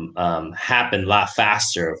happen a lot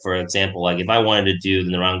faster. For example, like if I wanted to do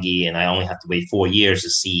the Narangi and I only have to wait 4 years to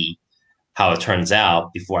see how it turns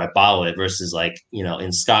out before I bottle it, versus like, you know,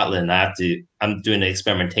 in Scotland I'm doing the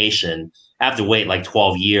experimentation, I have to wait like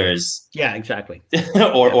 12 years. Yeah, exactly.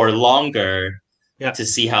 or longer to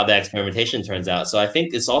see how the experimentation turns out. So I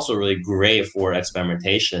think it's also really great for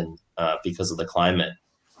experimentation because of the climate.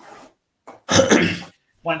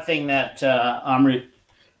 One thing that Amrut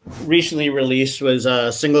recently released was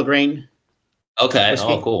a single grain. Okay. Whiskey.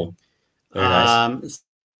 Oh, cool. Very nice.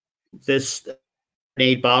 This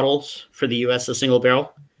 8 bottles for the U.S., a single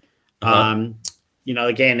barrel. You know,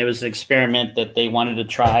 again, it was an experiment that they wanted to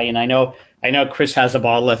try, and I know Chris has a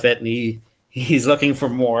bottle of it, and he's looking for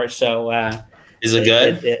more. So, is it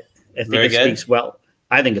good? I think it speaks well.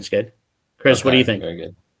 I think it's good. Chris, Okay, what do you think? Very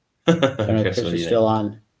good. Chris is still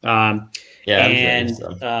on. Yeah, and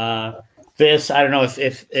this, I don't know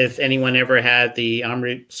if anyone ever had the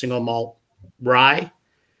Amrut single malt rye.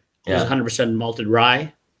 Yeah, 100% malted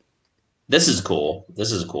rye. This is cool.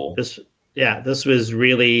 This was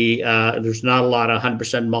really, there's not a lot of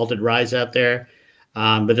 100% malted ryes out there,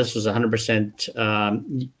 but this was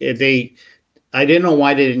 100%. I didn't know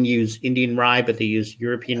why they didn't use Indian rye, but they used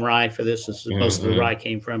European rye for this. Most of the rye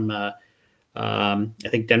came from, I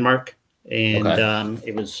think, Denmark, and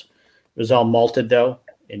it was all malted though,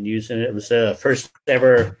 and using it was the first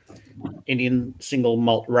ever Indian single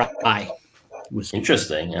malt rye.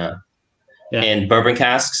 Interesting, yeah. And bourbon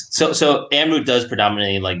casks. So Amrut does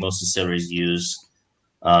predominantly, like most distilleries, use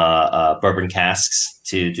bourbon casks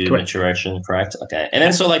to do maturation, correct? Okay. And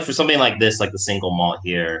then so like for something like this, like the single malt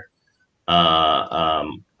here,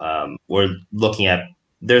 we're looking at,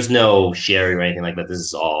 there's no sherry or anything like that. This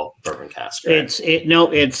is all bourbon cask, right? It's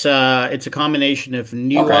a combination of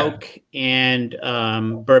new oak and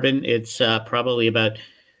bourbon. It's probably about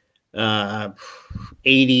 80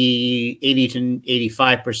 to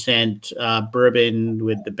 85% bourbon,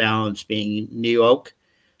 with the balance being new oak.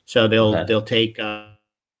 So they'll take the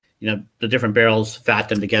different barrels, fat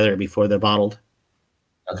them together before they're bottled.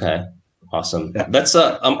 Okay, awesome. That's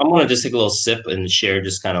I'm gonna just take a little sip and share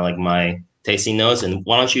just kind of like my tasting notes. And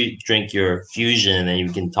why don't you drink your fusion, and then you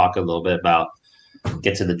can talk a little bit about,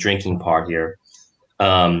 get to the drinking part here.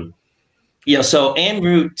 So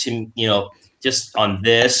Amrut, to just on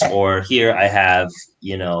this, or here I have,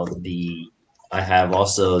 I have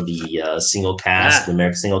also the single cask, the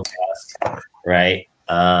American single cask, right?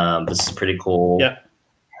 This is pretty cool. Yeah.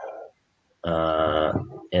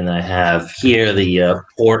 And I have here the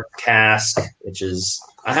port cask, which is,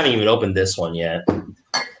 I haven't even opened this one yet.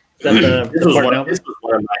 This was one of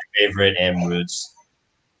my favorite Amruts.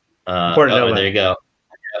 There you go.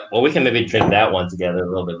 Well, we can maybe drink that one together a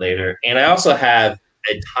little bit later. And I also have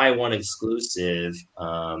a Taiwan exclusive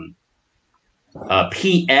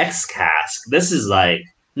PX cask. This is like,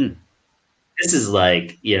 maybe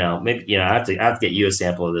I have to get you a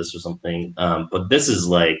sample of this or something. But this is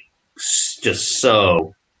like just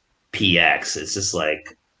so PX. It's just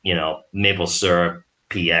like maple syrup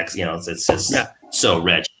PX. You know, it's just Yeah. so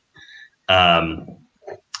rich.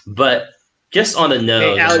 But just on the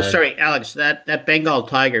nose. Hey, Alex, sorry, Alex, that Bengal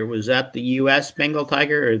tiger, was that the U.S. Bengal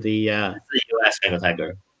tiger or the U.S. Bengal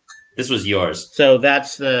tiger? This was yours. So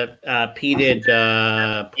that's the peated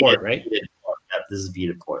port, right? Peated port. Yeah, this is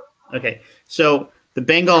peated port. Okay. So the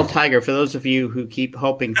Bengal tiger, for those of you who keep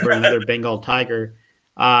hoping for another Bengal tiger,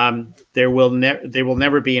 there will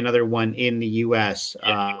never be another one in the U.S.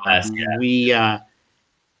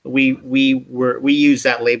 We use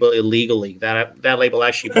that label illegally. That label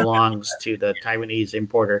actually belongs to the Taiwanese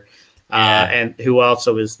importer, and who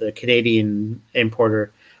also is the Canadian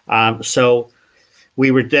importer. So we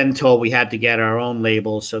were then told we had to get our own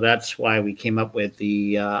label, so that's why we came up with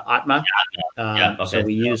the Atma. So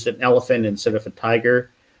we used an elephant instead of a tiger.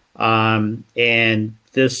 And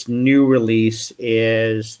this new release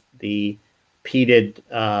is the peated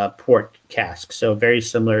port cask, so very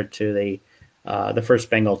similar to the first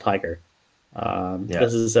Bengal tiger.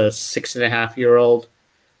 This is a 6.5-year-old,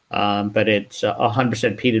 but it's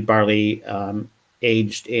 100% peated barley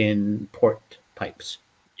aged in port pipes.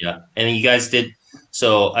 Yeah, and you guys did.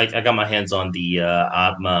 So I got my hands on the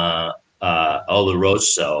Atma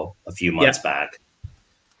Oloroso a few months back,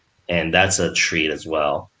 and that's a treat as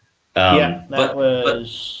well. That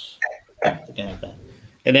was.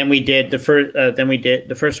 And then we did the first.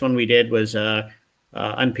 The first one we did was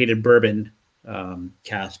unpeated bourbon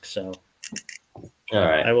cask. So, all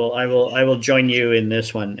right, I will join you in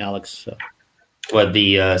this one, Alex. So. What,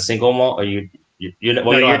 the single malt? Or you're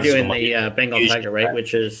doing the Bengal tiger, right?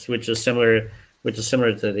 Which is similar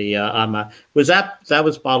to the Atma. That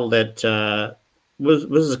was bottled at was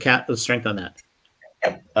the strength on that?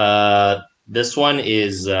 This one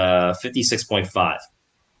is 56.5.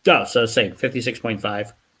 Oh, so same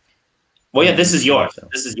 56.5. Well, yeah, this is yours. So.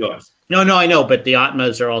 This is yours. No, I know, but the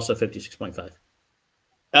Atmas are also 56.5.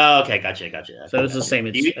 Oh, okay, gotcha. So it's the same.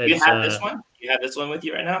 You have this one? You have this one with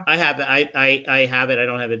you right now? I have it. I have it. I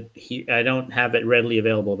don't have it. I don't have it readily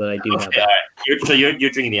available, but I do have it. All right. So you're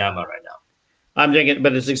drinking the Atma right now. I'm drinking,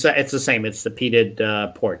 but it's the same. It's the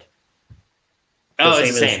peated port.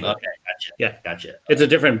 It's the same. Okay, gotcha. Yeah, gotcha. It's a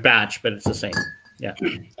different batch, but it's the same. Yeah.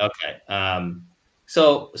 Okay.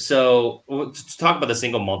 So to talk about the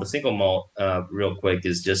single malt. The single malt, real quick,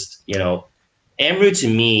 is just Amrut to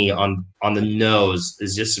me on the nose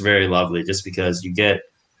is just very lovely, just because you get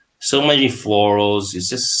so many florals. It's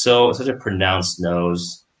just such a pronounced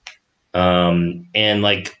nose, and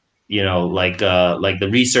like the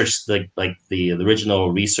research, like the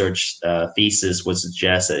original research thesis would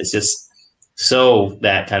suggest that it's just so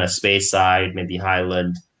that kind of space side, maybe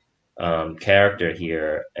Highland character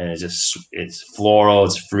here, and it's floral,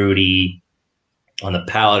 it's fruity. On the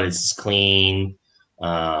palate, it's clean,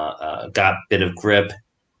 got a bit of grip.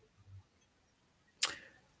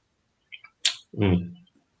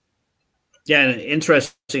 Yeah, and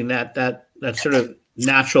interesting that sort of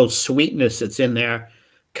natural sweetness that's in there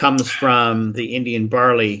comes from the Indian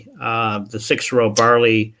barley, the 6-row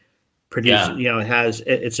barley produce.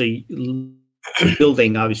 It's a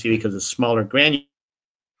building, obviously, because it's smaller granule,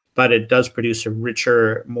 but it does produce a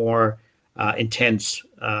richer, more intense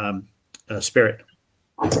spirit.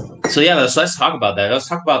 So let's talk about that. Let's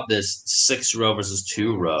talk about this 6-row versus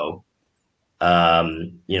 2-row.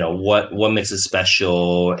 What makes it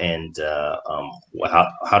special, and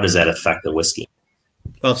how does that affect the whiskey?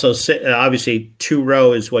 Well, so obviously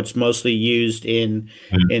 2-row is what's mostly used in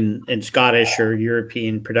Scottish or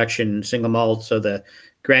European production single malt. So the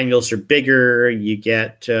granules are bigger. You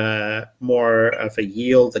get more of a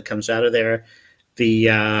yield that comes out of there.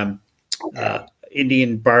 The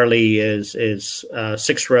Indian barley is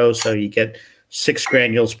 6-row, so you get 6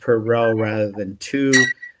 granules per row rather than 2.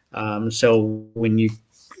 So when you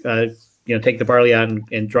take the barley out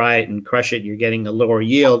and dry it and crush it, you're getting a lower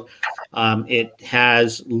yield. It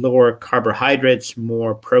has lower carbohydrates,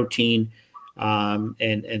 more protein, and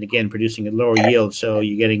again producing a lower yield. So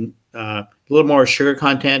you're getting a little more sugar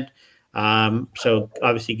content. So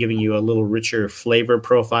obviously giving you a little richer flavor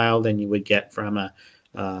profile than you would get from a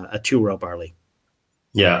 2-row barley.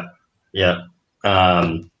 Yeah.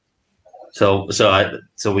 So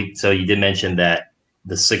you did mention that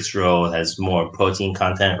the 6-row has more protein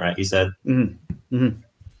content, right? You said. Mm-hmm. Mm-hmm.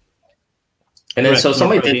 And then, so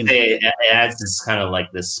somebody did say it adds this kind of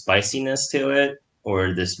like this spiciness to it,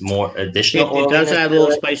 or this more additional. It does add a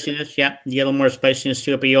little spiciness. Yeah, you get a little more spiciness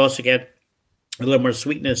to it, but you also get a little more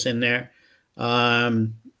sweetness in there.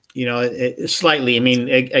 Slightly. I mean,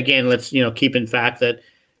 again, let's keep in fact that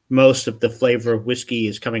most of the flavor of whiskey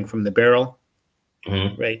is coming from the barrel.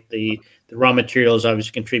 Mm-hmm. Right. The raw materials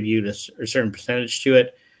obviously contribute a certain percentage to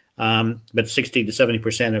it. but 60 to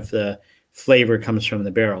 70% of the flavor comes from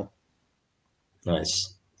the barrel.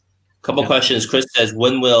 Nice. Couple questions. Chris says,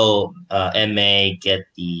 when will MA get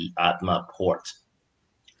the Atma port?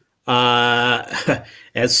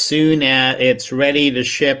 As soon as it's ready to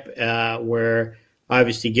ship. We're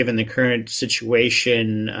obviously, given the current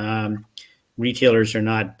situation, retailers are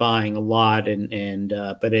not buying a lot,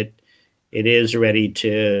 but it is ready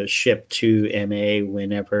to ship to MA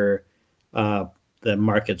whenever the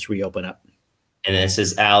markets reopen up. And then it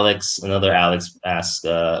says another Alex asks,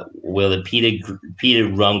 will the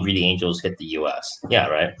peated rum Greedy Angels hit the U.S.? Yeah,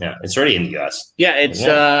 right. Yeah, it's already in the U.S. Yeah,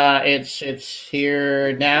 it's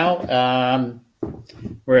here now.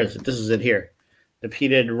 Where is it? This is it here. The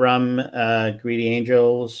peated rum Greedy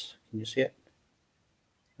Angels. Can you see it?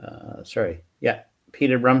 Sorry. Yeah,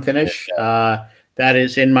 peated rum finish. That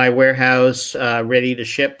is in my warehouse, ready to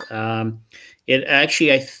ship. It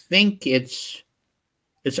actually, I think it's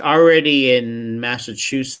already in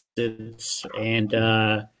Massachusetts and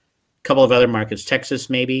a couple of other markets,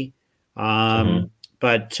 Texas maybe.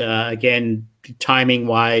 But again, timing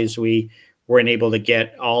wise, we weren't able to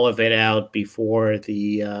get all of it out before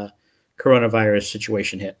the coronavirus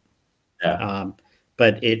situation hit. Yeah.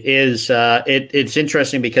 But it is it's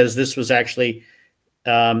interesting because this was actually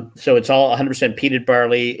so it's all 100% peated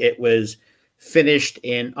barley. It was finished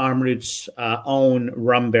in Amrut's own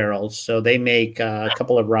rum barrels. So they make a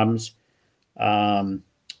couple of rums. And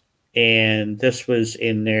this was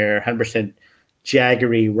in their 100%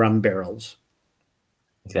 jaggery rum barrels.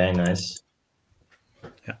 Okay, nice.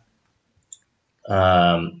 Yeah.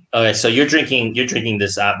 Okay, so you're drinking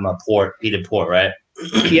this Atma port, peated port, right?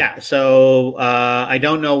 Yeah. So I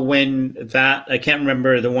don't know when that, I can't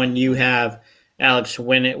remember the one you have, Alex,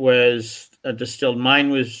 when it was distilled.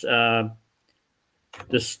 Mine was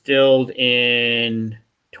distilled in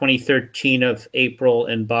 2013 of April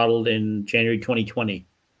and bottled in January 2020.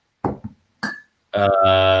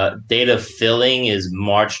 Date of filling is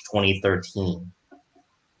March 2013.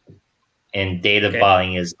 And date of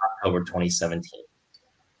bottling is October 2017.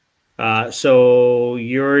 So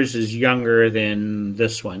yours is younger than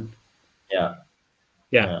this one. Yeah.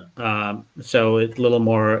 So it's a little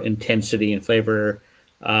more intensity and flavor.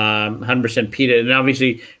 100% peated, and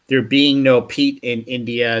obviously there being no peat in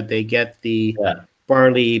India, they get the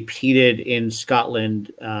barley peated in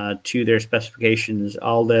Scotland to their specifications.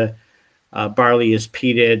 All the barley is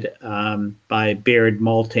peated by Baird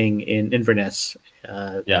Malting in Inverness.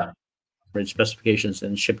 Specifications,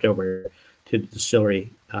 and shipped over to the distillery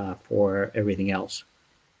for everything else.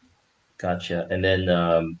 Gotcha. And then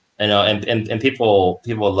I know, and people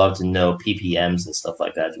love to know ppms and stuff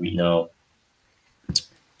like that. Do we know?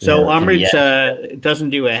 So Amrut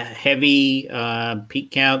doesn't do a heavy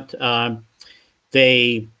peat count.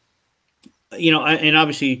 They, and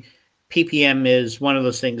obviously ppm is one of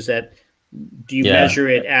those things that, do you measure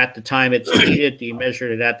it at the time it's peated? Do you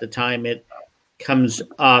measure it at the time it comes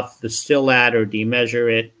off the still-at, or do you measure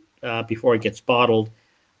it before it gets bottled?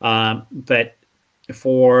 But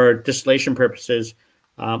for distillation purposes,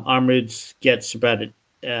 Amrut gets about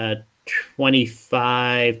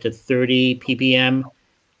 25 to 30 ppm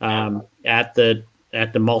at the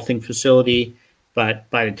malting facility, but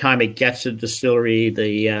by the time it gets to the distillery,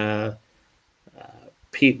 the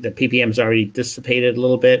ppm is already dissipated a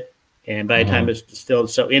little bit, and by the time it's distilled,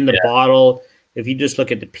 so in the bottle, if you just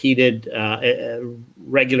look at the peated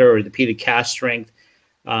regular or the peated cask strength,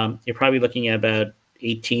 you're probably looking at about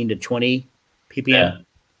 18 to 20 ppm. Yeah.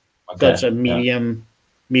 Okay. So it's a medium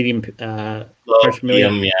low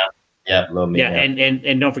medium, low medium.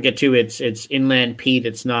 And don't forget too, it's inland peat.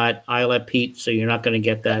 It's not islet peat, so you're not going to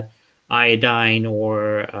get that iodine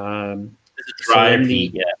or dry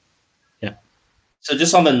peat. Yeah. So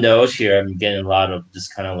just on the nose here, I'm getting a lot of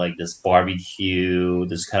just kind of like this barbecue,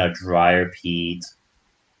 this kind of drier peat.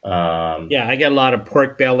 I get a lot of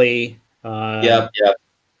pork belly. Very.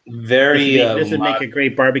 This would make a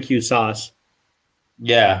great barbecue sauce.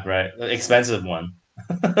 Yeah, right. Expensive one.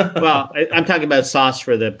 Well, I'm talking about sauce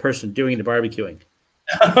for the person doing the barbecuing.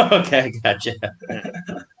 Okay, gotcha.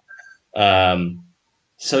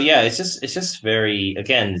 So yeah, it's just very,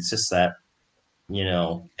 again, it's just that,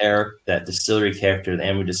 that distillery character, the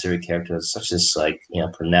Amrut distillery character, is such this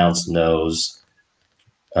pronounced nose,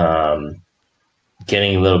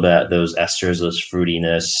 getting a little bit of those esters, those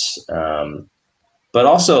fruitiness, but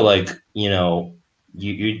also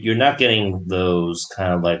you're not getting those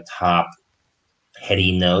kind of like top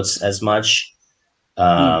heady notes as much.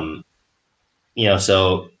 So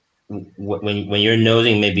when you're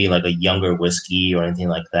nosing maybe like a younger whiskey or anything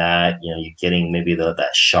like that, you're getting maybe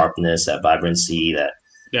that sharpness, that vibrancy, that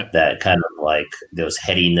Yeah. that kind of like those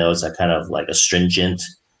heady notes, that kind of like astringent,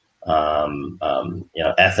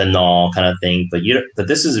 ethanol kind of thing. But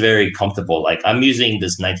this is very comfortable. Like I'm using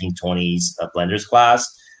this 1920s blenders class,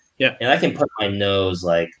 Yeah. and I can put my nose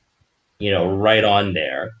like, right on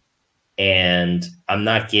there, and I'm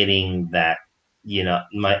not getting that.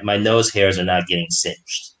 My nose hairs are not getting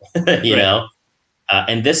singed. Right.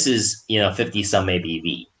 And this is 50 some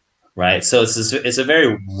ABV, right? So it's a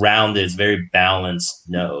very rounded, it's very balanced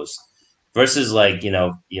nose versus like you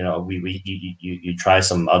try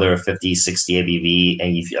some other 50, 60 ABV,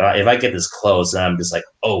 and if I get this close, then I'm just like,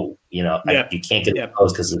 oh, Yeah. you can't get Yeah. it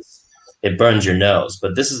close because it burns your nose.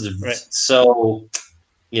 But this is Right. so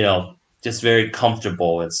just very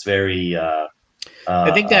comfortable. It's very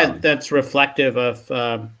I think that's reflective of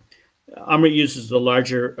Amrut uses the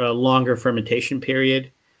longer fermentation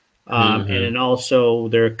period, and then also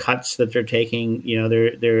their cuts that they're taking.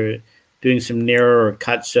 They're doing some narrower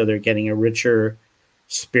cuts, so they're getting a richer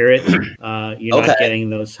spirit. You're not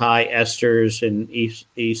getting those high esters and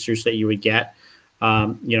esters that you would get,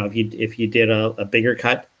 if you did a bigger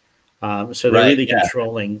cut. So they're really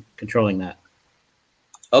controlling that.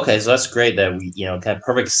 Okay, so that's great that we, kind of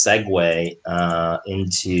perfect segue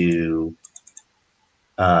into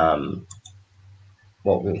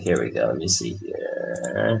here we go. Let me see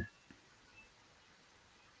here.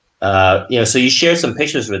 So you shared some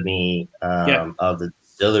pictures with me of the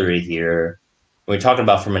distillery here. We're talking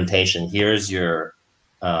about fermentation. Here's your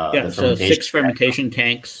so 6 fermentation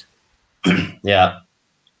tanks. Yeah.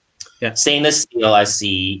 Stainless steel. I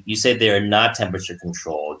see. You said they're not temperature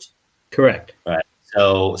controlled. Correct. Right.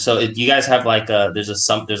 So do you guys have like there's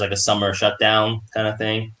like a summer shutdown kind of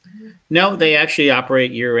thing? No, they actually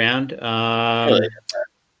operate year round. Really?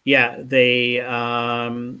 Yeah, they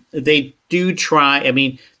do try. I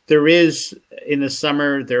mean, there is in the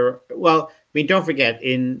summer don't forget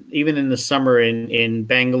even in the summer in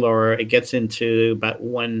Bangalore, it gets into about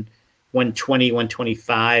 120,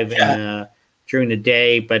 125 during the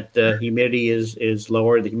day, but the humidity is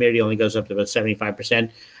lower. The humidity only goes up to about 75%.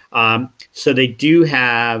 So they do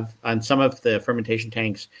have on some of the fermentation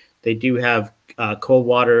tanks, they do have cold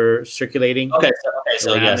water circulating. Okay,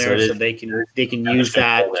 so they can use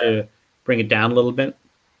that to bring it down a little bit.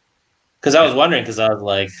 Because I was wondering, because I was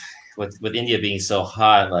like, with India being so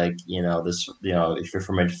hot, like if you're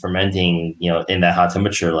fermenting, in that hot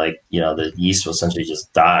temperature, like the yeast will essentially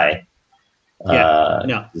just die.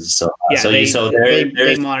 No.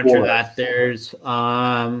 They monitor that. There's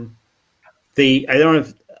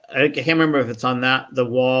I can't remember if it's on the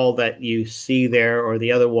wall that you see there or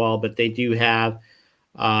the other wall, but they do have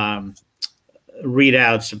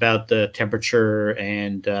readouts about the temperature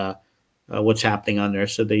and what's happening on there.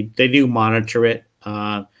 So they do monitor it.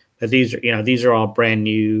 But these are all brand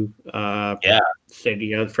new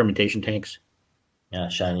state-of-the-art fermentation tanks. Yeah,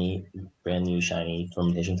 brand new shiny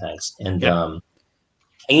fermentation tanks. And and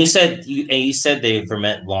you said they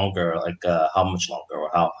ferment longer. Like how much longer,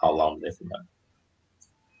 or how long do they ferment?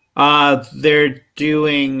 They're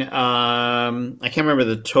doing I can't remember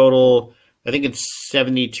the total. I think it's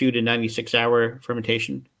 72 to 96 hour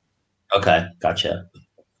fermentation. Okay, gotcha.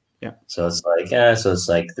 Yeah. So it's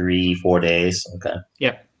like 3-4 days. Okay.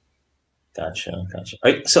 Yeah. Gotcha. All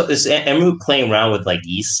right, so is Amrut playing around with like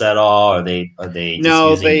yeast at all? Are they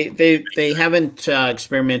no, they haven't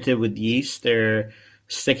experimented with yeast. They're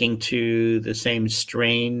sticking to the same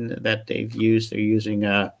strain that they've used. They're using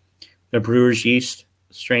the brewer's yeast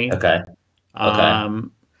strain. Okay. The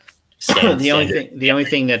only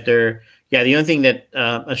thing that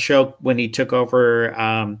Ashok, when he took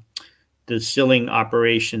over the distilling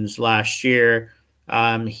operations last year,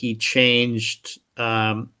 he changed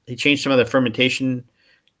some of the fermentation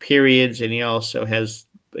periods, and he also has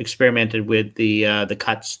experimented with the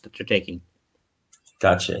cuts that they're taking.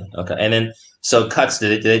 Gotcha. Okay, and then so cuts.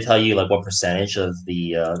 Did they tell you like what percentage of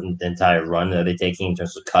the entire run are they taking in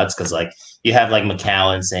terms of cuts? Because like you have like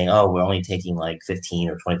Macallan saying, "Oh, we're only taking like 15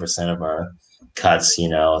 or 20% of our cuts,"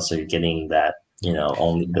 so you're getting that.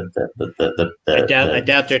 Only I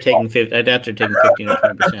doubt they're taking 15 or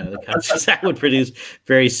 20% of the cuts. That would produce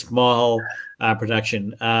very small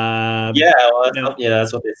production.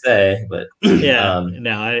 That's what they say. But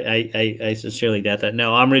I sincerely doubt that.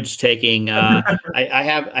 No, Amrut's taking. I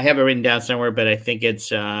have it written down somewhere, but I think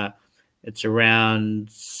it's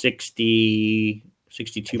around 60,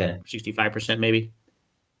 62, 65% maybe.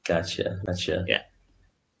 Gotcha. Yeah.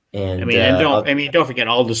 And don't forget,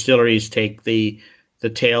 all distilleries take the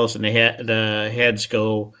tails and the heads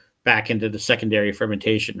go back into the secondary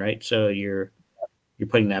fermentation, right? So you're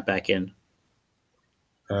putting that back in.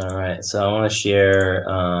 All right. So I want to share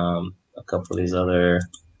a couple of these other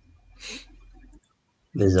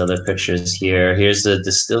There's other pictures here. Here's the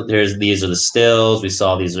distill. These are the stills. We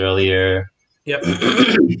saw these earlier. Yep.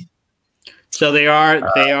 So they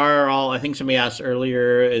are all. I think somebody asked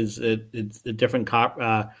earlier. It's a different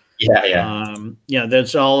copper. Yeah.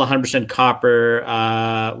 That's all 100% copper.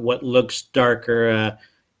 What looks darker,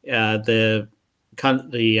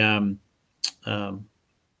 condensation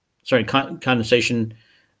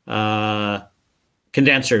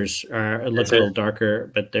condensers look a little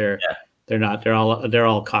darker, but they're not. They're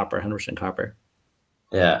all copper, 100% copper.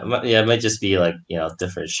 Yeah, it might just be like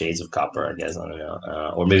different shades of copper, I guess. I don't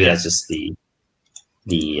know, or maybe that's just the.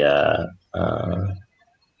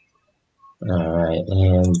 All right,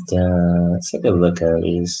 and let's take a look at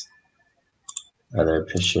these other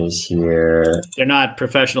pictures here. They're not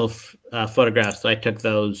professional photographs. I took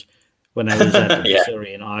those when I was at the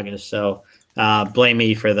distillery in August. So blame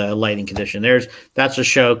me for the lighting condition. That's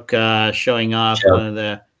Ashok showing off one of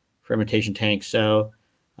the fermentation tanks. So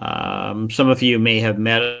some of you may have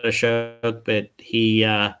met Ashok, but he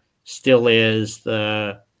still is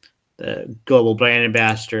the global brand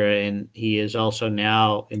ambassador, and he is also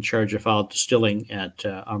now in charge of all distilling at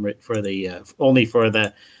Amrut for only for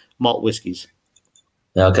the malt whiskeys.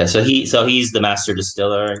 Okay, so he's the master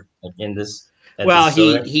distiller in this. Well,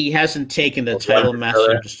 he hasn't taken the title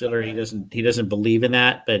master distiller. He doesn't believe in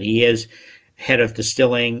that, but he is head of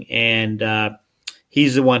distilling, and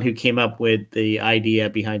he's the one who came up with the idea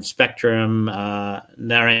behind Spectrum,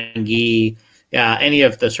 Narangi, any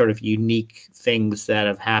of the sort of unique things that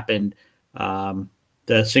have happened.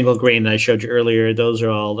 The single grain that I showed you earlier, those are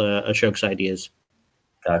all Ashok's ideas.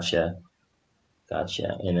 Gotcha.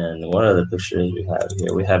 And then what other pictures we have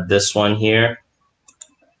here? We have this one here.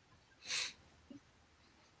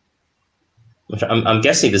 I'm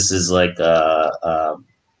guessing this is like the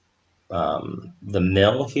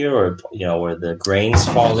mill here, or where the grains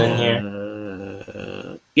fall in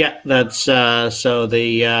here. Yeah, that's so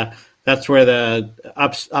the. That's where the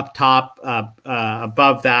up top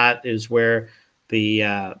above that is where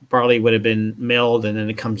the barley would have been milled, and then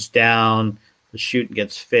it comes down the chute and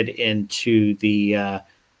gets fed into the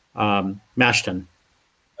mash tun.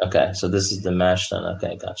 Okay, so this is the mash tun.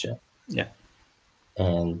 Okay, gotcha. Yeah.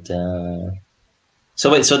 And so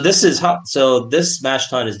wait, so this mash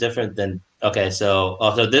tun is different than there's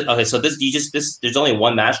only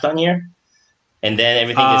one mash tun here. And then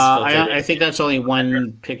everything is filtered. I think that's only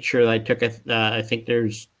one picture that I took. I think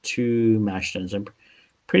there's two mash tuns. I'm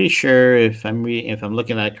pretty sure if I'm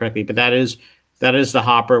looking at it correctly, but that is the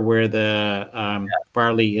hopper where the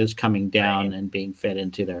barley is coming down and being fed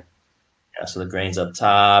into there. Yeah, so the grain's up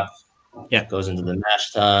top. Yeah, goes into the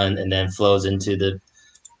mash tun and then flows into the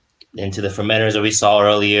fermenters that we saw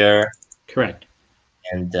earlier. Correct.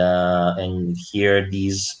 And here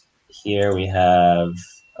we have.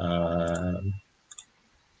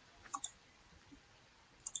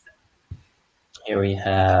 Here we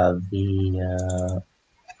have the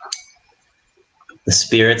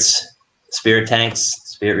spirit tanks,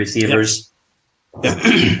 spirit receivers.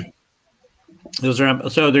 Yep. Those are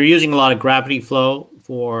so they're using a lot of gravity flow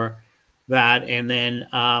for that, and then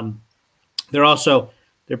they're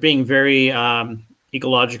being very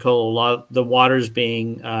ecological. A lot of the water's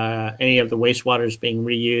being any of the wastewater is being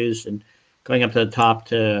reused and going up to the top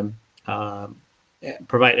to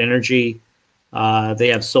provide energy. They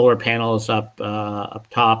have solar panels up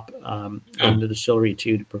top in the distillery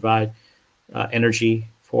too to provide energy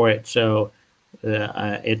for it. So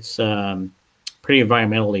it's pretty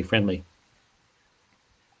environmentally friendly.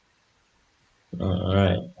 All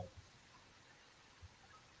right.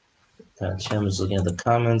 Chem is looking at the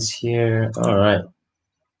comments here. All right.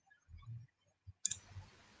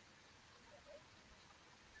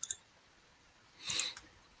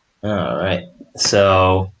 All right.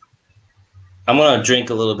 So I'm gonna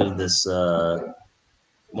drink a little bit of this one.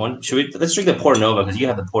 Let's drink the Porto Nova because you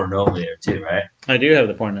have the Porto Nova there too, right? I do have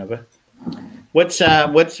the Porto Nova. What's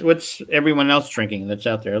everyone else drinking that's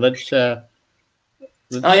out there? Let's what's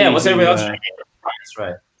everybody else drinking? That's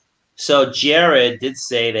right. So Jared did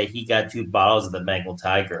say that he got 2 bottles of the Bengal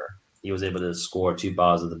Tiger. He was able to score 2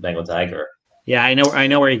 bottles of the Bengal Tiger. Yeah, I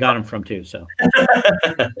know where he got them from too. So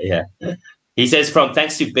yeah, he says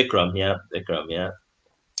thanks to Bikram. Yeah, Bikram. Yeah.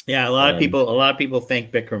 Yeah, a lot of people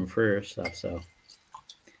thank Bikram for stuff. So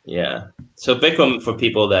yeah, so Bikram, for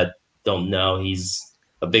people that don't know, he's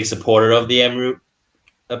a big supporter of the Amrut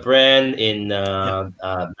brand in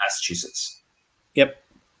Massachusetts. Yep.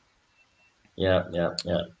 Yeah.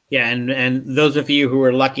 Yeah, and those of you who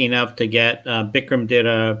were lucky enough to get Bikram did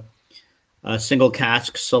a single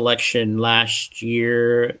cask selection last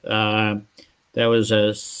year. That was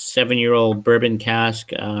a 7-year-old bourbon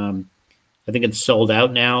cask. I think it's sold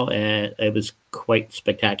out now, and it was quite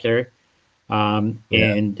spectacular. And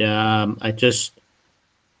I just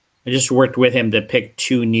worked with him to pick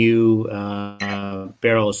 2 new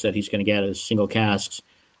barrels that he's going to get as single casks.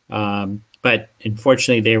 But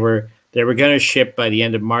unfortunately, they were going to ship by the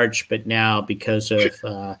end of March, but now because of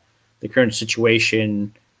the current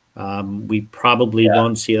situation, we probably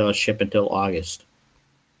won't see those ship until August.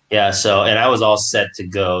 Yeah. So, and I was all set to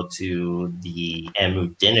go to the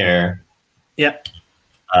Amrut dinner. Yep.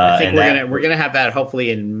 I think we're gonna have that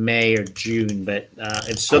hopefully in May or June, but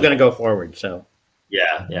it's still gonna go forward. So.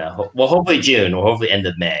 Yeah. Well, hopefully June or hopefully end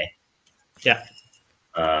of May. Yeah.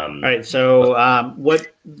 All right. So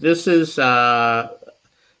what this is.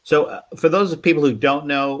 So for those people who don't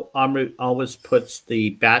know, Amrut always puts the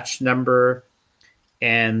batch number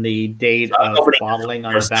and the date of bottling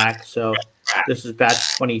on the back. So this is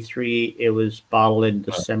batch 23. It was bottled in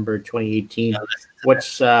December 2018.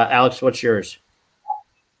 What's Alex? What's yours?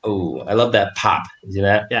 Oh, I love that pop. You see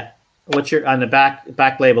that? Yeah. What's your on the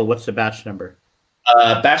back label? What's the batch number?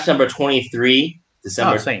 Batch number 23,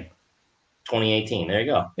 December same. 2018. There you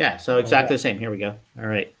go. Yeah. So exactly the same. Here we go. All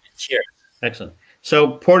right. Cheers. Excellent.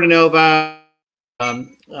 So Porto Nova,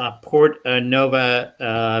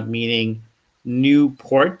 meaning new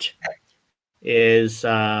port, is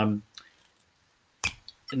the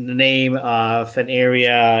name of an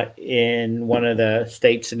area in one of the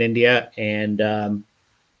states in India, and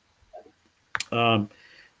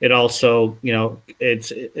it also,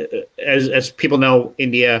 it's as people know,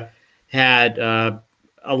 India had a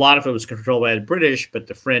lot of it was controlled by the British, but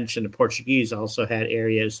the French and the Portuguese also had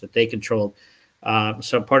areas that they controlled.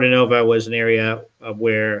 So Porto Nova was an area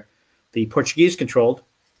where the Portuguese controlled,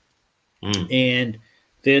 and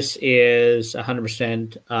this is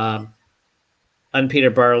 100%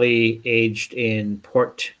 unpeated barley aged in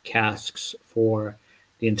port casks for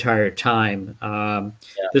the entire time.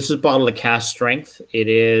 This is bottled at cask strength. It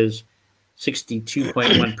is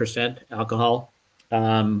 62.1% alcohol,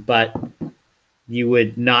 but you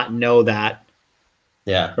would not know that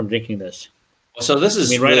from drinking this. So this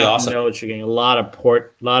is right really off awesome. You're getting a lot of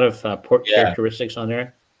port, characteristics on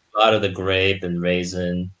there. A lot of the grape and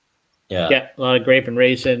raisin. Yeah, a lot of grape and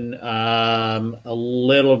raisin. A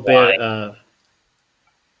little bit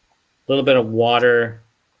of water.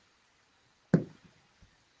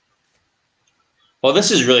 Well, this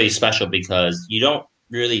is really special because you don't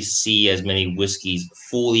really see as many whiskeys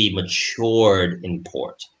fully matured in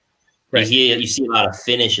port. Right. You see a lot of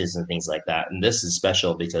finishes and things like that, and this is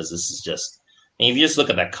special because this is just. I mean, if you just look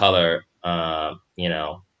at that color,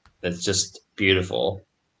 it's just beautiful,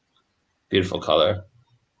 beautiful color.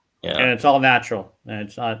 Yeah, and it's all natural. And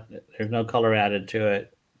it's not. There's no color added to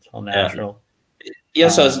it. It's all natural. Yeah.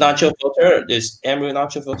 So it's not chill filter. Is Amrut not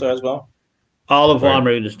chill filter as well? All of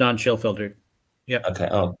Amrut is non-chill filtered. Yeah. Okay.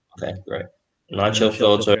 Oh, okay. Great. Non-chill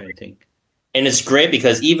filter. I think. And it's great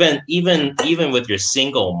because even with your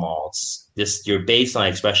single malts, your baseline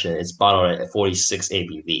expression is bottled at 46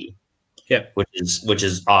 ABV. Yeah, which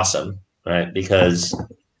is awesome, right? Because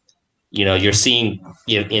you're seeing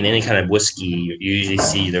in any kind of whiskey, you usually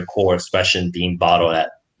see their core expression being bottled at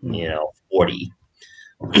 40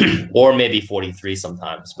 or maybe 43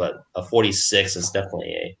 sometimes, but a 46 is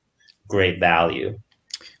definitely a great value.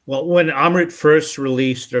 Well, when Amrut first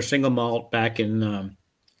released their single malt back in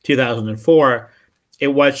 2004, it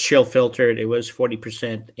was chill filtered. It was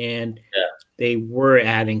 40%, and they were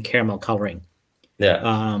adding caramel coloring.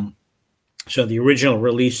 Yeah. So the original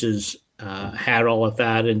releases had all of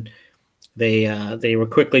that, and they were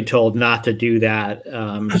quickly told not to do that.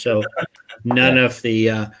 So none of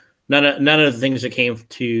the things that came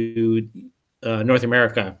to North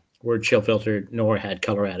America were chill filtered nor had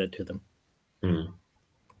color added to them.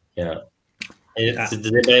 Yeah. Does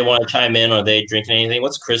anybody want to chime in? Are they drinking anything?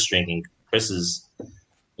 What's Chris drinking? Chris is,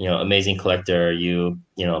 amazing collector. Are you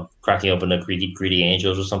cracking open a greedy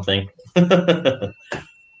angels or something?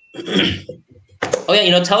 Oh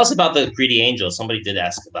yeah, tell us about the Greedy Angels. Somebody did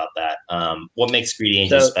ask about that. What makes Greedy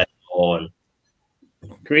Angels special? And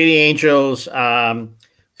Greedy Angels, the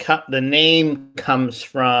name comes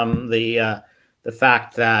from the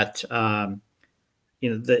fact that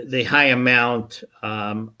the high amount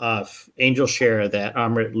of angel share that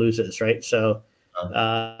Amrut loses, right? So 10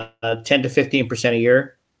 to 15% a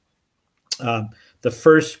year. The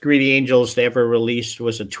first Greedy Angels they ever released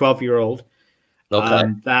was a 12-year-old. Okay.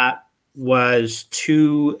 That was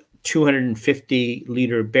 250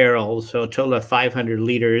 liter barrels, so a total of 500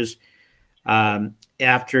 liters.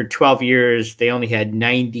 After 12 years, they only had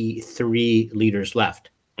 93 liters left.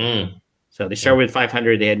 So they started with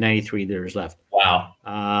 500, they had 93 liters left.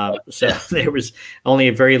 Wow. So there was only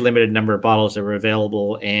a very limited number of bottles that were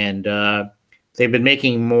available, and they've been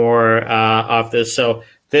making more of this. So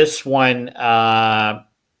this one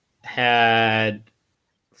had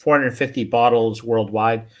 450 bottles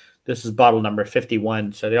worldwide. This is bottle number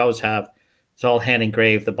 51. So they always have, it's all hand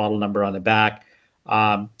engraved, the bottle number on the back.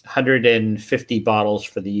 150 bottles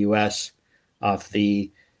for the US of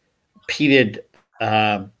the peated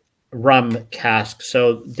rum cask.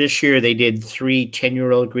 So this year they did 3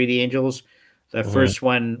 10-year-old Greedy Angels. The first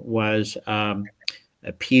one was a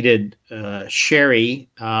peated sherry,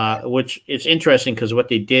 which is interesting because what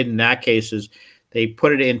they did in that case is they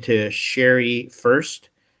put it into sherry first.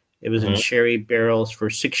 It was in sherry barrels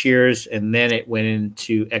for 6 years, and then it went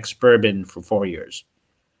into ex-bourbon for 4 years.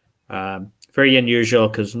 Very unusual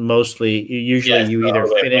because usually you either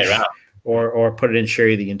finish or put it in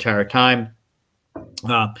sherry the entire time.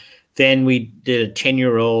 Then we did a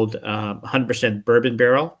 10-year-old 100% bourbon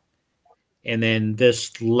barrel. And then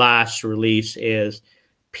this last release is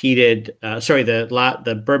peated.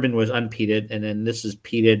 The bourbon was unpeated, and then this is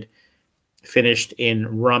peated, finished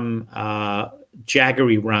in rum,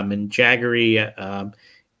 Jaggery rum. And Jaggery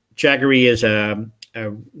is a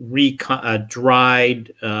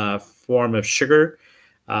dried form of sugar.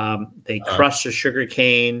 They crush the sugar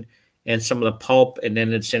cane and some of the pulp, and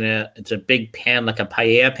then it's a big pan, like a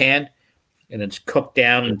paella pan, and it's cooked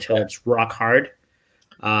down until it's rock hard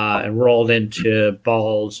and rolled into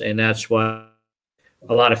balls, and that's what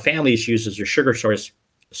a lot of families use as their sugar source.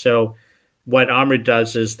 So what Amrut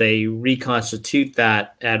does is they reconstitute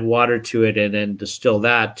that, add water to it, and then distill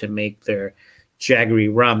that to make their Jaggery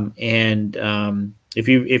rum. And if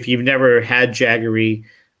you've never had Jaggery,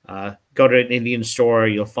 go to an Indian store,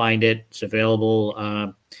 you'll find it. It's available.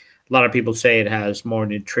 A lot of people say it has more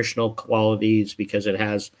nutritional qualities because it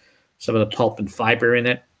has some of the pulp and fiber in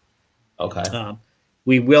it. Okay.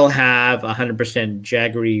 We will have 100%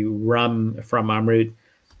 Jaggery rum from Amrut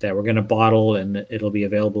that we're going to bottle, and it'll be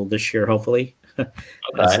available this year, hopefully. Okay.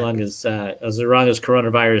 as long as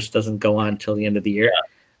coronavirus doesn't go on till the end of the year,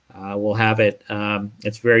 we'll have it.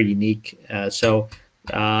 It's very unique. So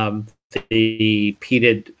the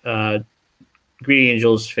peated Greedy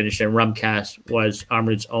Angels finished in rum cask was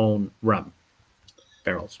Amrut's own rum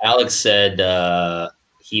barrels. Alex said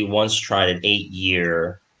he once tried an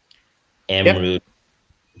 8-year Amrut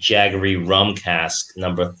Jaggery rum cask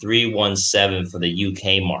number 317 for the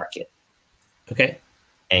UK market. Okay.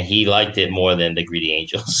 And he liked it more than the Greedy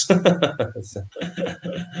Angels.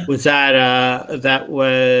 Was that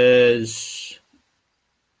was...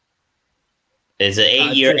 It's an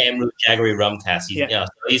 8-year Amrut Jaggery rum cask.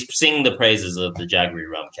 He's singing the praises of the Jaggery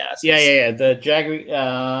rum cask. Yeah. The Jaggery.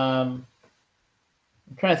 I'm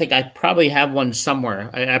trying to think. I probably have one somewhere.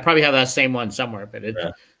 I probably have that same one somewhere. But it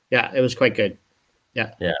was quite good.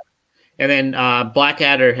 Yeah. And then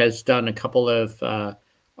Blackadder has done a couple of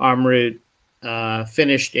Amrut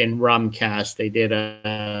finished in rum cask. They did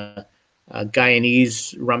a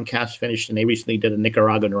Guyanese rum cask finish, and they recently did a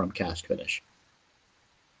Nicaraguan rum cask finish.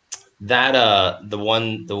 That the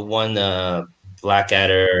one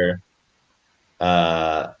Blackadder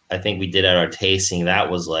I think we did at our tasting, that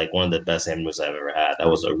was like one of the best Amruts I've ever had. That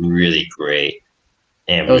was a really great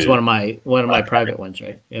Amrut. That was one of my private ones,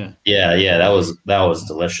 right? Yeah. That was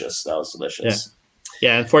delicious. That was delicious.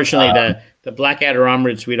 Yeah. Unfortunately, the Blackadder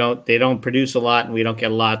Amruts they don't produce a lot, and we don't get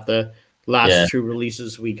a lot. The last 2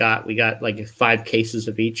 releases we got like 5 cases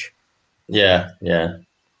of each. Yeah.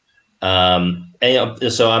 And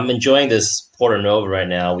so I'm enjoying this Porto Nova right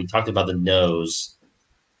now. We talked about the nose,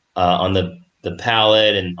 on the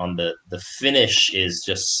palate, and on the finish is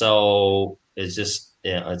just so it's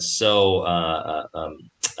so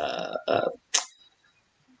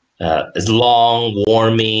it's long,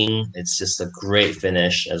 warming. It's just a great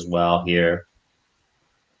finish as well here.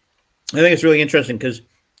 I think it's really interesting because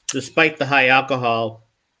despite the high alcohol,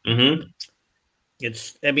 it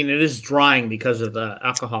is drying because of the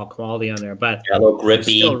alcohol quality on there, but a little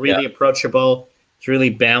grippy. It's still really approachable. It's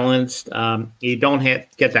really balanced. You don't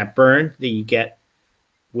get that burn that you get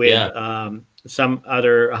with some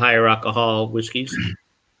other higher alcohol whiskeys.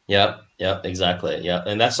 Yep, exactly. Yeah,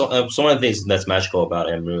 and that's one of the things that's magical about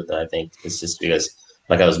Amrut that I think is just because,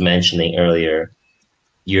 like I was mentioning earlier,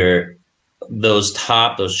 those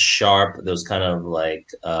sharp, those kind of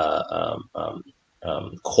like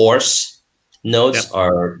coarse notes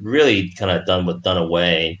are really kind of done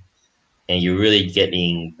away, and you're really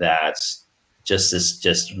getting that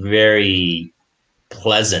just very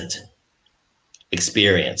pleasant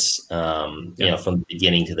experience, from the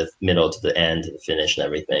beginning to the middle to the end to the finish and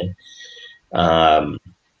everything.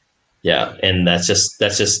 Yeah, and that just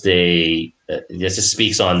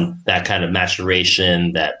speaks on that kind of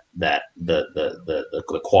maturation, that the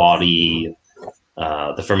quality,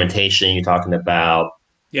 the fermentation you're talking about.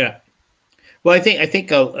 Yeah. Well, I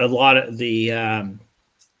think a lot of the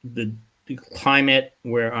climate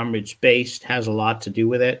where Amrut's based has a lot to do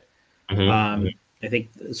with it. I think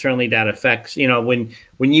certainly that affects, when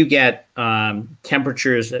you get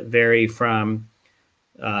temperatures that vary from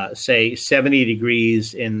say 70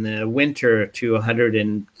 degrees in the winter to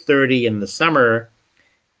 130 in the summer,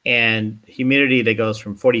 and humidity that goes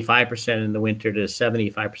from 45% in the winter to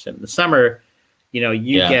 75% in the summer,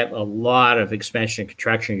 you get a lot of expansion and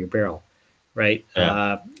contraction in your barrel, right?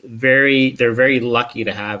 Yeah. They're very lucky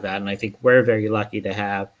to have that. And I think we're very lucky to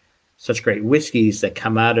have such great whiskeys that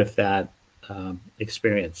come out of that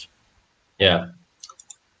experience. Yeah.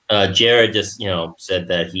 Jared just, said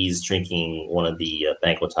that he's drinking one of the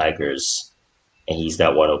Banquet Tigers, and he's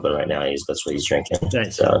got one open right now. That's what he's drinking.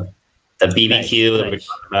 Nice. So the BBQ that we Nice.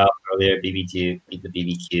 talked about earlier, BBQ, the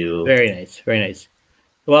BBQ. Very nice, very nice.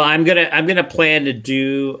 Well, I'm gonna plan to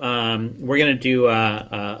do. We're gonna do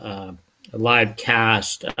a live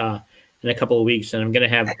cast in a couple of weeks, and I'm gonna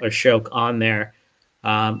have Ashok on there.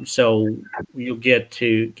 So you'll get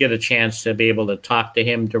a chance to be able to talk to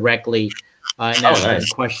him directly and ask him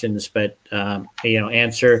questions, but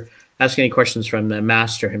ask any questions from the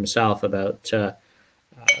master himself about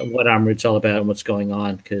what Amrut's all about and what's going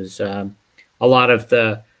on, because a lot of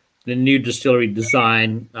the new distillery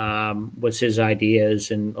design was his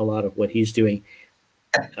ideas, and a lot of what he's doing,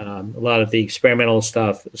 a lot of the experimental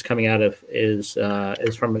stuff is coming out of is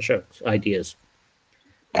from Ashok's ideas.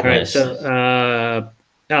 All right, so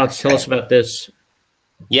Alex, tell us about this.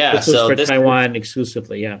 Yeah, this was for Taiwan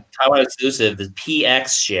exclusively. Yeah, Taiwan exclusive, the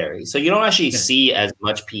PX sherry. So you don't actually see as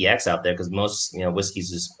much PX out there because most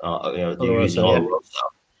whiskeys is they're using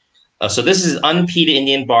Oloroso. So this is unpeated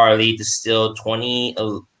Indian barley, distilled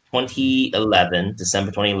 2011,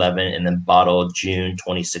 December 2011, and then bottled June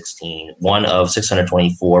 2016. One of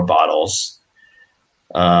 624 bottles.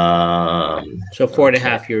 So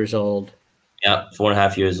 4.5 years old. Yeah,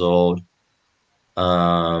 4.5 years old.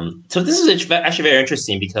 So this is actually very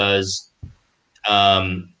interesting because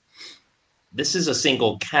this is a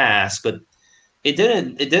single cask, but it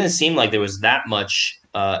didn't seem like there was that much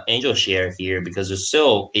angel share here because it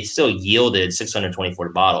still yielded 624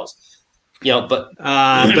 bottles. But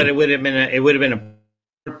it would have been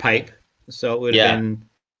a pipe, so it would have been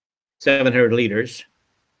 700 liters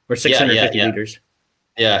or 650 liters.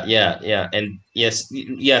 Yeah, and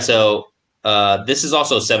so this is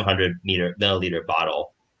also a 700 milliliter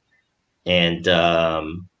bottle, and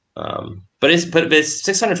but it's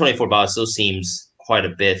 624 bottles still seems quite a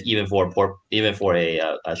bit even for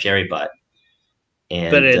a sherry butt.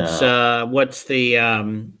 But it's what's the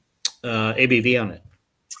ABV on it?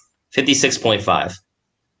 56.5.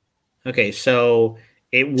 Okay, so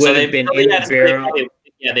it would have been in the barrel.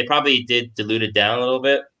 They probably did dilute it down a little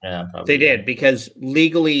bit. Yeah, probably. They did, because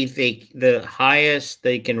legally the highest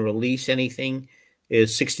they can release anything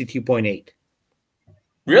is 62.8.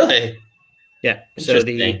 Really? Yeah. So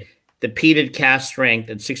the peated cask strength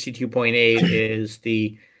at 62.8 is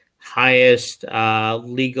the highest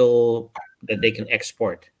legal that they can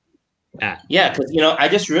export at. Yeah, because I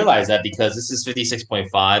just realized that because this is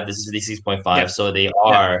 56.5, this is 56.5, so they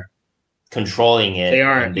are controlling it. They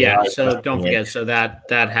are, so don't forget. So that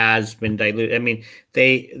has been diluted. I mean,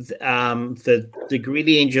 the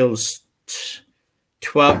Greedy Angels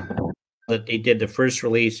 12 that they did the first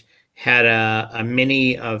release had a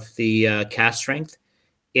mini of the cask strength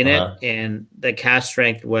in it, and the cask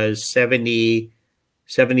strength was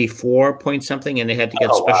 74 point something, and they had to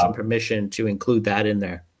get special permission to include that in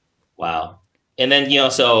there. Wow. And then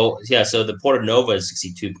so the Porto Nova is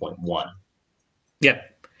 62.1. Yeah.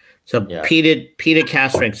 So peated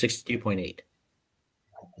cask strength 62.8.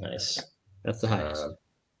 Nice. That's the highest.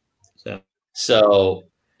 So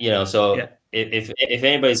if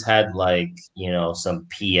anybody's had some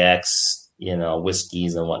PX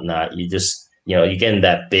whiskeys and whatnot, you just you're getting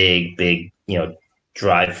that big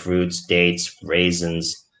dried fruits, dates,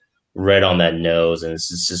 raisins, right on that nose, and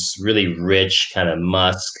it's just really rich kind of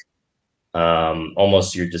musk.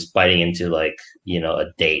 Almost you're just biting into a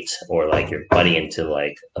date, or you're biting into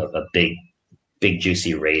a big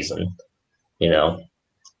juicy raisin, a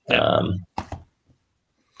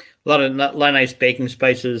lot of nice baking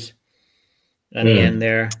spices at the end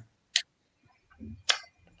there.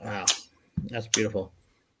 Wow, that's beautiful.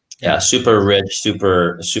 Yeah, super rich,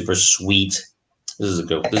 super sweet. This is a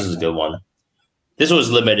good one. This was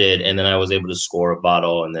limited, and then I was able to score a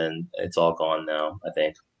bottle, and then it's all gone now, I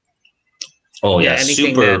think. Oh Yeah, yeah,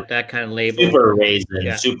 anything super that kind of label. super raisin,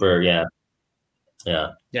 Yeah. super yeah.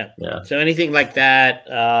 Yeah. Yeah. Yeah. So anything like that,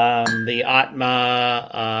 the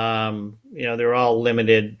Atma, they're all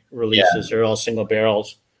limited releases. They're all single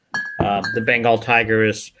barrels. The Bengal Tiger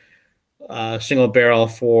is single barrel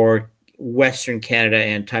for Western Canada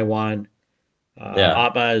and Taiwan. Yeah.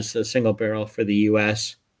 Atma is a single barrel for the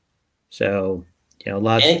U.S. So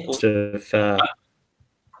lots And of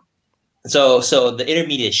so the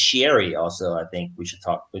intermediate sherry also, I think we should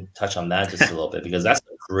touch on that just a little bit, because that's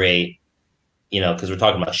a great, because we're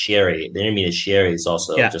talking about sherry. The intermediate sherry is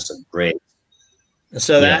also yeah. just a great,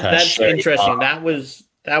 So kind of that's sherry interesting. pop. That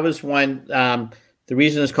was one. The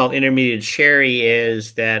reason it's called intermediate sherry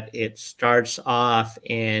is that it starts off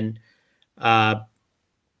in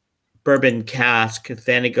bourbon cask,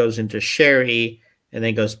 then it goes into sherry, and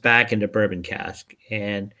then goes back into bourbon cask.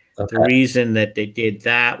 And the Okay. reason that they did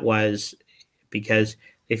that was because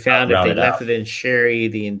they found if Round they it left out. it in sherry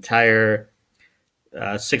the entire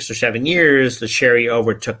 6 or 7 years, the sherry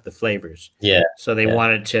overtook the flavors. Yeah. So they Yeah.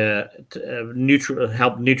 wanted to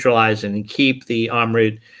help neutralize and keep the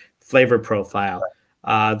Amrut flavor profile.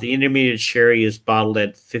 The intermediate sherry is bottled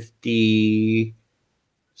at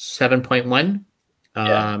 57.1.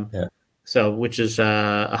 Yeah. Yeah. So, which is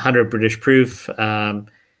 100 British proof.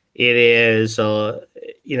 It is,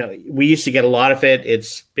 we used to get a lot of it.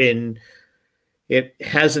 It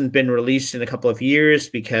hasn't been released in a couple of years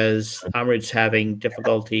because Amrut's having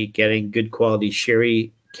difficulty getting good quality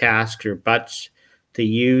sherry casks or butts to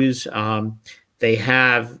use. They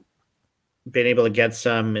have been able to get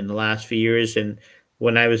some in the last few years. And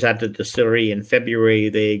when I was at the distillery in February,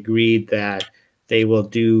 they agreed that they will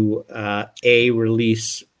do a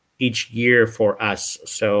release each year for us.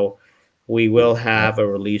 So we will have a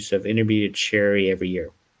release of intermediate sherry every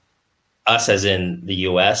year. Us as in the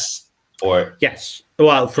US, or yes.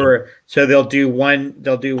 Well, so they'll do one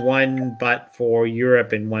butt for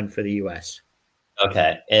Europe and one for the US.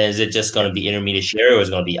 okay. And is it just going to be intermediate sherry, or is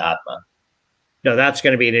it going to be Atma? No, that's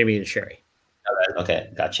going to be an intermediate sherry. Okay,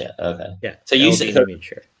 gotcha. Okay. Yeah. So you said, intermediate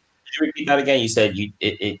sherry. could you repeat that again? You said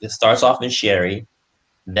it starts off in sherry,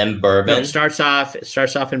 then bourbon. No, it starts off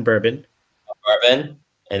in bourbon,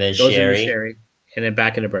 and then goes into sherry, sherry, and then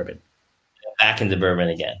back into bourbon. back into bourbon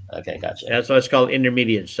again. Okay, gotcha. That's why it's called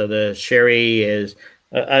intermediate. So the sherry is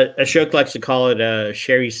a shook likes to call it a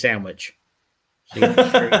sherry sandwich. So you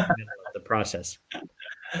get sherry in the middle of the process.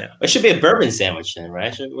 Yeah. It should be a bourbon sandwich then,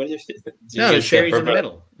 right? No, the sherry's in the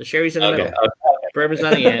middle. The sherry's in the middle. Okay. Bourbon's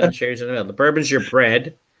on the end. The sherry's in the middle. The bourbon's your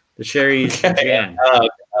bread. The sherry's jam.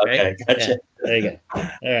 Okay, right? gotcha. Yeah. There you go. All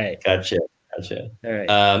right. Gotcha. All right.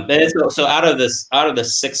 And so out of the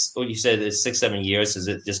 6, what you said is 6, 7 years, is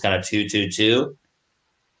it just kind of 2, 2, 2,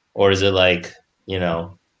 or is it like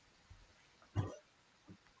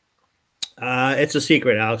it's a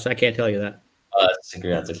secret, Alex. I can't tell you that. You're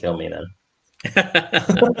gonna have to kill me then.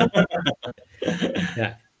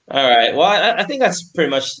 Yeah. All right. Well, I think that's pretty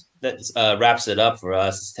much that wraps it up for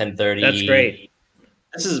us. It's 10:30. That's great.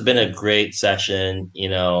 This has been a great session.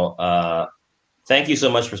 Thank you so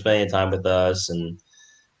much for spending time with us, and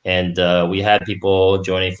we had people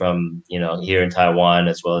joining from here in Taiwan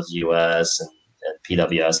as well as U.S. and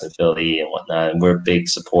PWS and Philly and whatnot. And we're big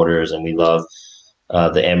supporters, and we love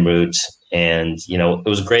the Amrut. And it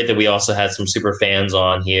was great that we also had some super fans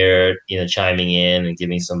on here, chiming in and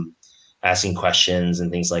asking questions and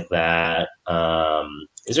things like that.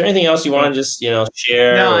 Is there anything else you want to just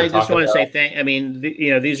share? No, I just want to say thank. I mean,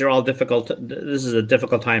 these are all difficult. This is a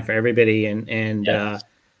difficult time for everybody, and yes.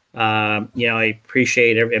 I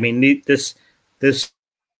appreciate it. I mean, this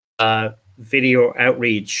video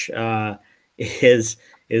outreach is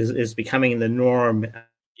becoming the norm,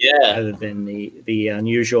 rather than the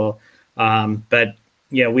unusual. But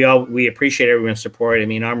we appreciate everyone's support. I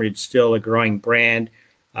mean, Amrut's still a growing brand,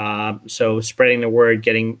 so spreading the word,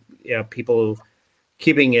 getting people,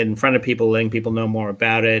 keeping it in front of people, letting people know more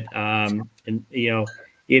about it, and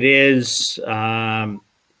it is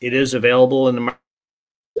available in the market.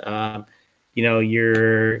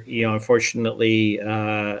 You're unfortunately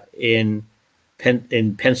in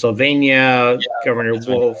Pennsylvania, Governor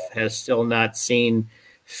Wolf has still not seen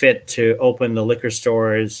fit to open the liquor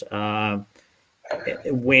stores.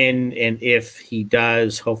 When and if he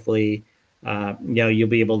does, hopefully, you'll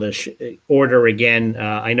be able to order again.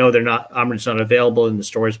 I know Amrut's not available in the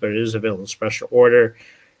stores, but it is available in special order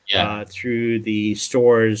through the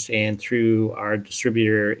stores and through our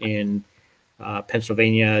distributor in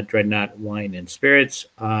Pennsylvania, Dreadnought Wine and Spirits.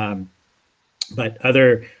 But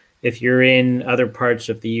if you're in other parts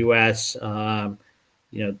of the U.S.,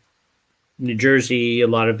 New Jersey, a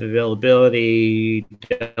lot of availability,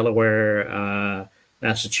 Delaware,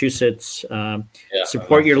 Massachusetts.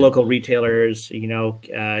 Support your local retailers, get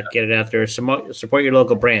it out there. Support your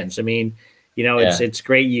local brands. I mean, it's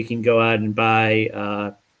great. You can go out and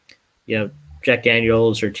buy, Jack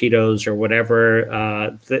Daniels or Tito's or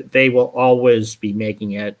whatever. They will always be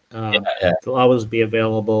making it. They'll always be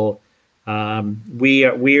available. We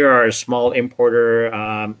are a small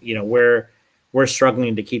importer. We're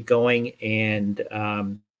struggling to keep going,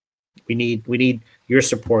 and we need your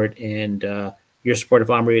support and your support of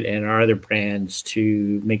Amrut and our other brands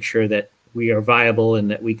to make sure that we are viable and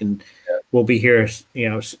that we'll be here,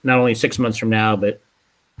 not only 6 months from now, but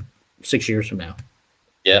 6 years from now.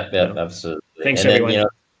 Yeah, absolutely. Thanks, and everyone.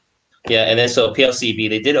 Then, and then so PLCB,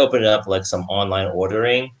 they did open up like some online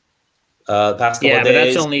ordering past couple of days. But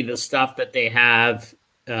that's only the stuff that they have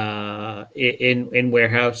in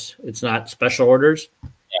warehouse. It's not special orders.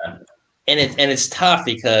 Yeah, and it's tough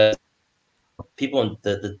because people in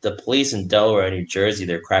the police in Delaware and New Jersey,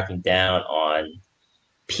 they're cracking down on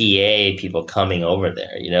PA people coming over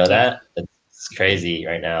there. That's crazy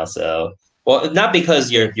right now. So, well, not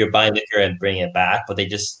because you're buying liquor and bringing it back, but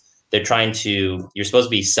they're trying to. You're supposed to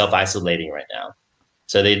be self-isolating right now,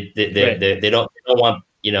 so they don't want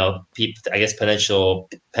people. I guess potential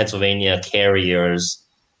Pennsylvania carriers,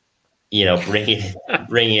 bringing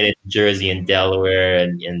it in Jersey and Delaware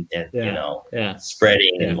and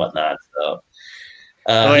spreading and whatnot. So.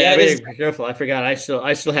 Be careful. I forgot. I still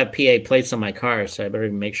have PA plates on my car, so I better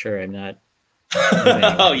make sure I'm not.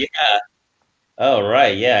 Oh yeah. Oh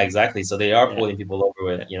right, yeah, exactly. So they are pulling people over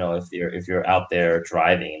with, if you're out there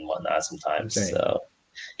driving and whatnot sometimes. Right. So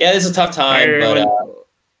yeah, it's a tough time,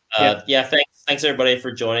 but thanks everybody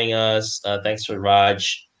for joining us. Thanks to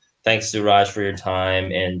Raj for your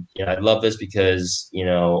time, and I love this because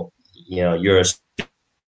you're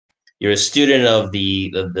a student of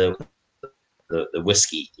the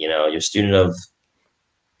whiskey. You're a student of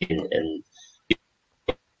and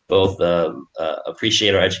both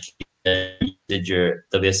appreciate our education. You did your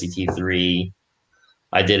WSET 3.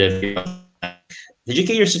 I did it. Did you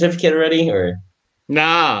get your certificate already, or? No,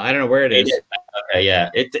 I don't know where it is. Okay, yeah.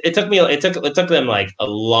 It took them like a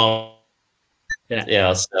long.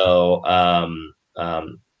 Yeah. So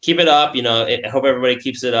keep it up. I hope everybody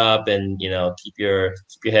keeps it up, and keep your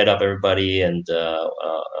head up, everybody, and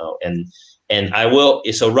I will.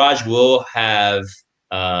 So Raj will have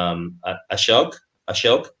Ashok.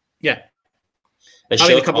 Yeah.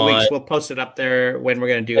 Probably in a couple weeks. We'll post it up there when we're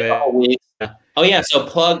going to do it. Oh yeah, so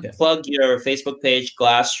plug your Facebook page,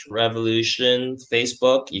 Glass Revolution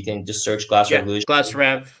Facebook. You can just search Glass Revolution. Glass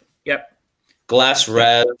Rev. Yep. Glass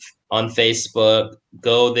Rev on Facebook.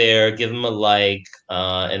 Go there, give them a like,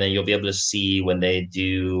 and then you'll be able to see when they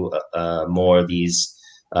do more of these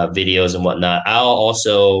videos and whatnot. I'll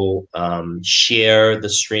also share the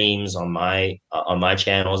streams on my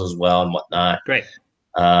channels as well and whatnot. Great.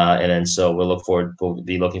 And then so we'll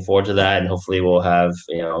be looking forward to that, and hopefully we'll have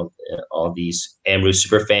all these Amrut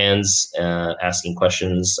super fans asking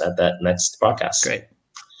questions at that next broadcast. Great.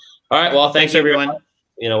 All right. Well, thanks everyone.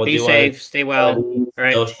 Be safe, stay well. All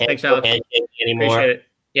right. Thanks, Alex. Anymore. Appreciate it.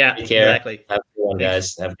 Yeah. Take care. Exactly. Have a good one,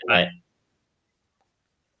 guys. Have a good night.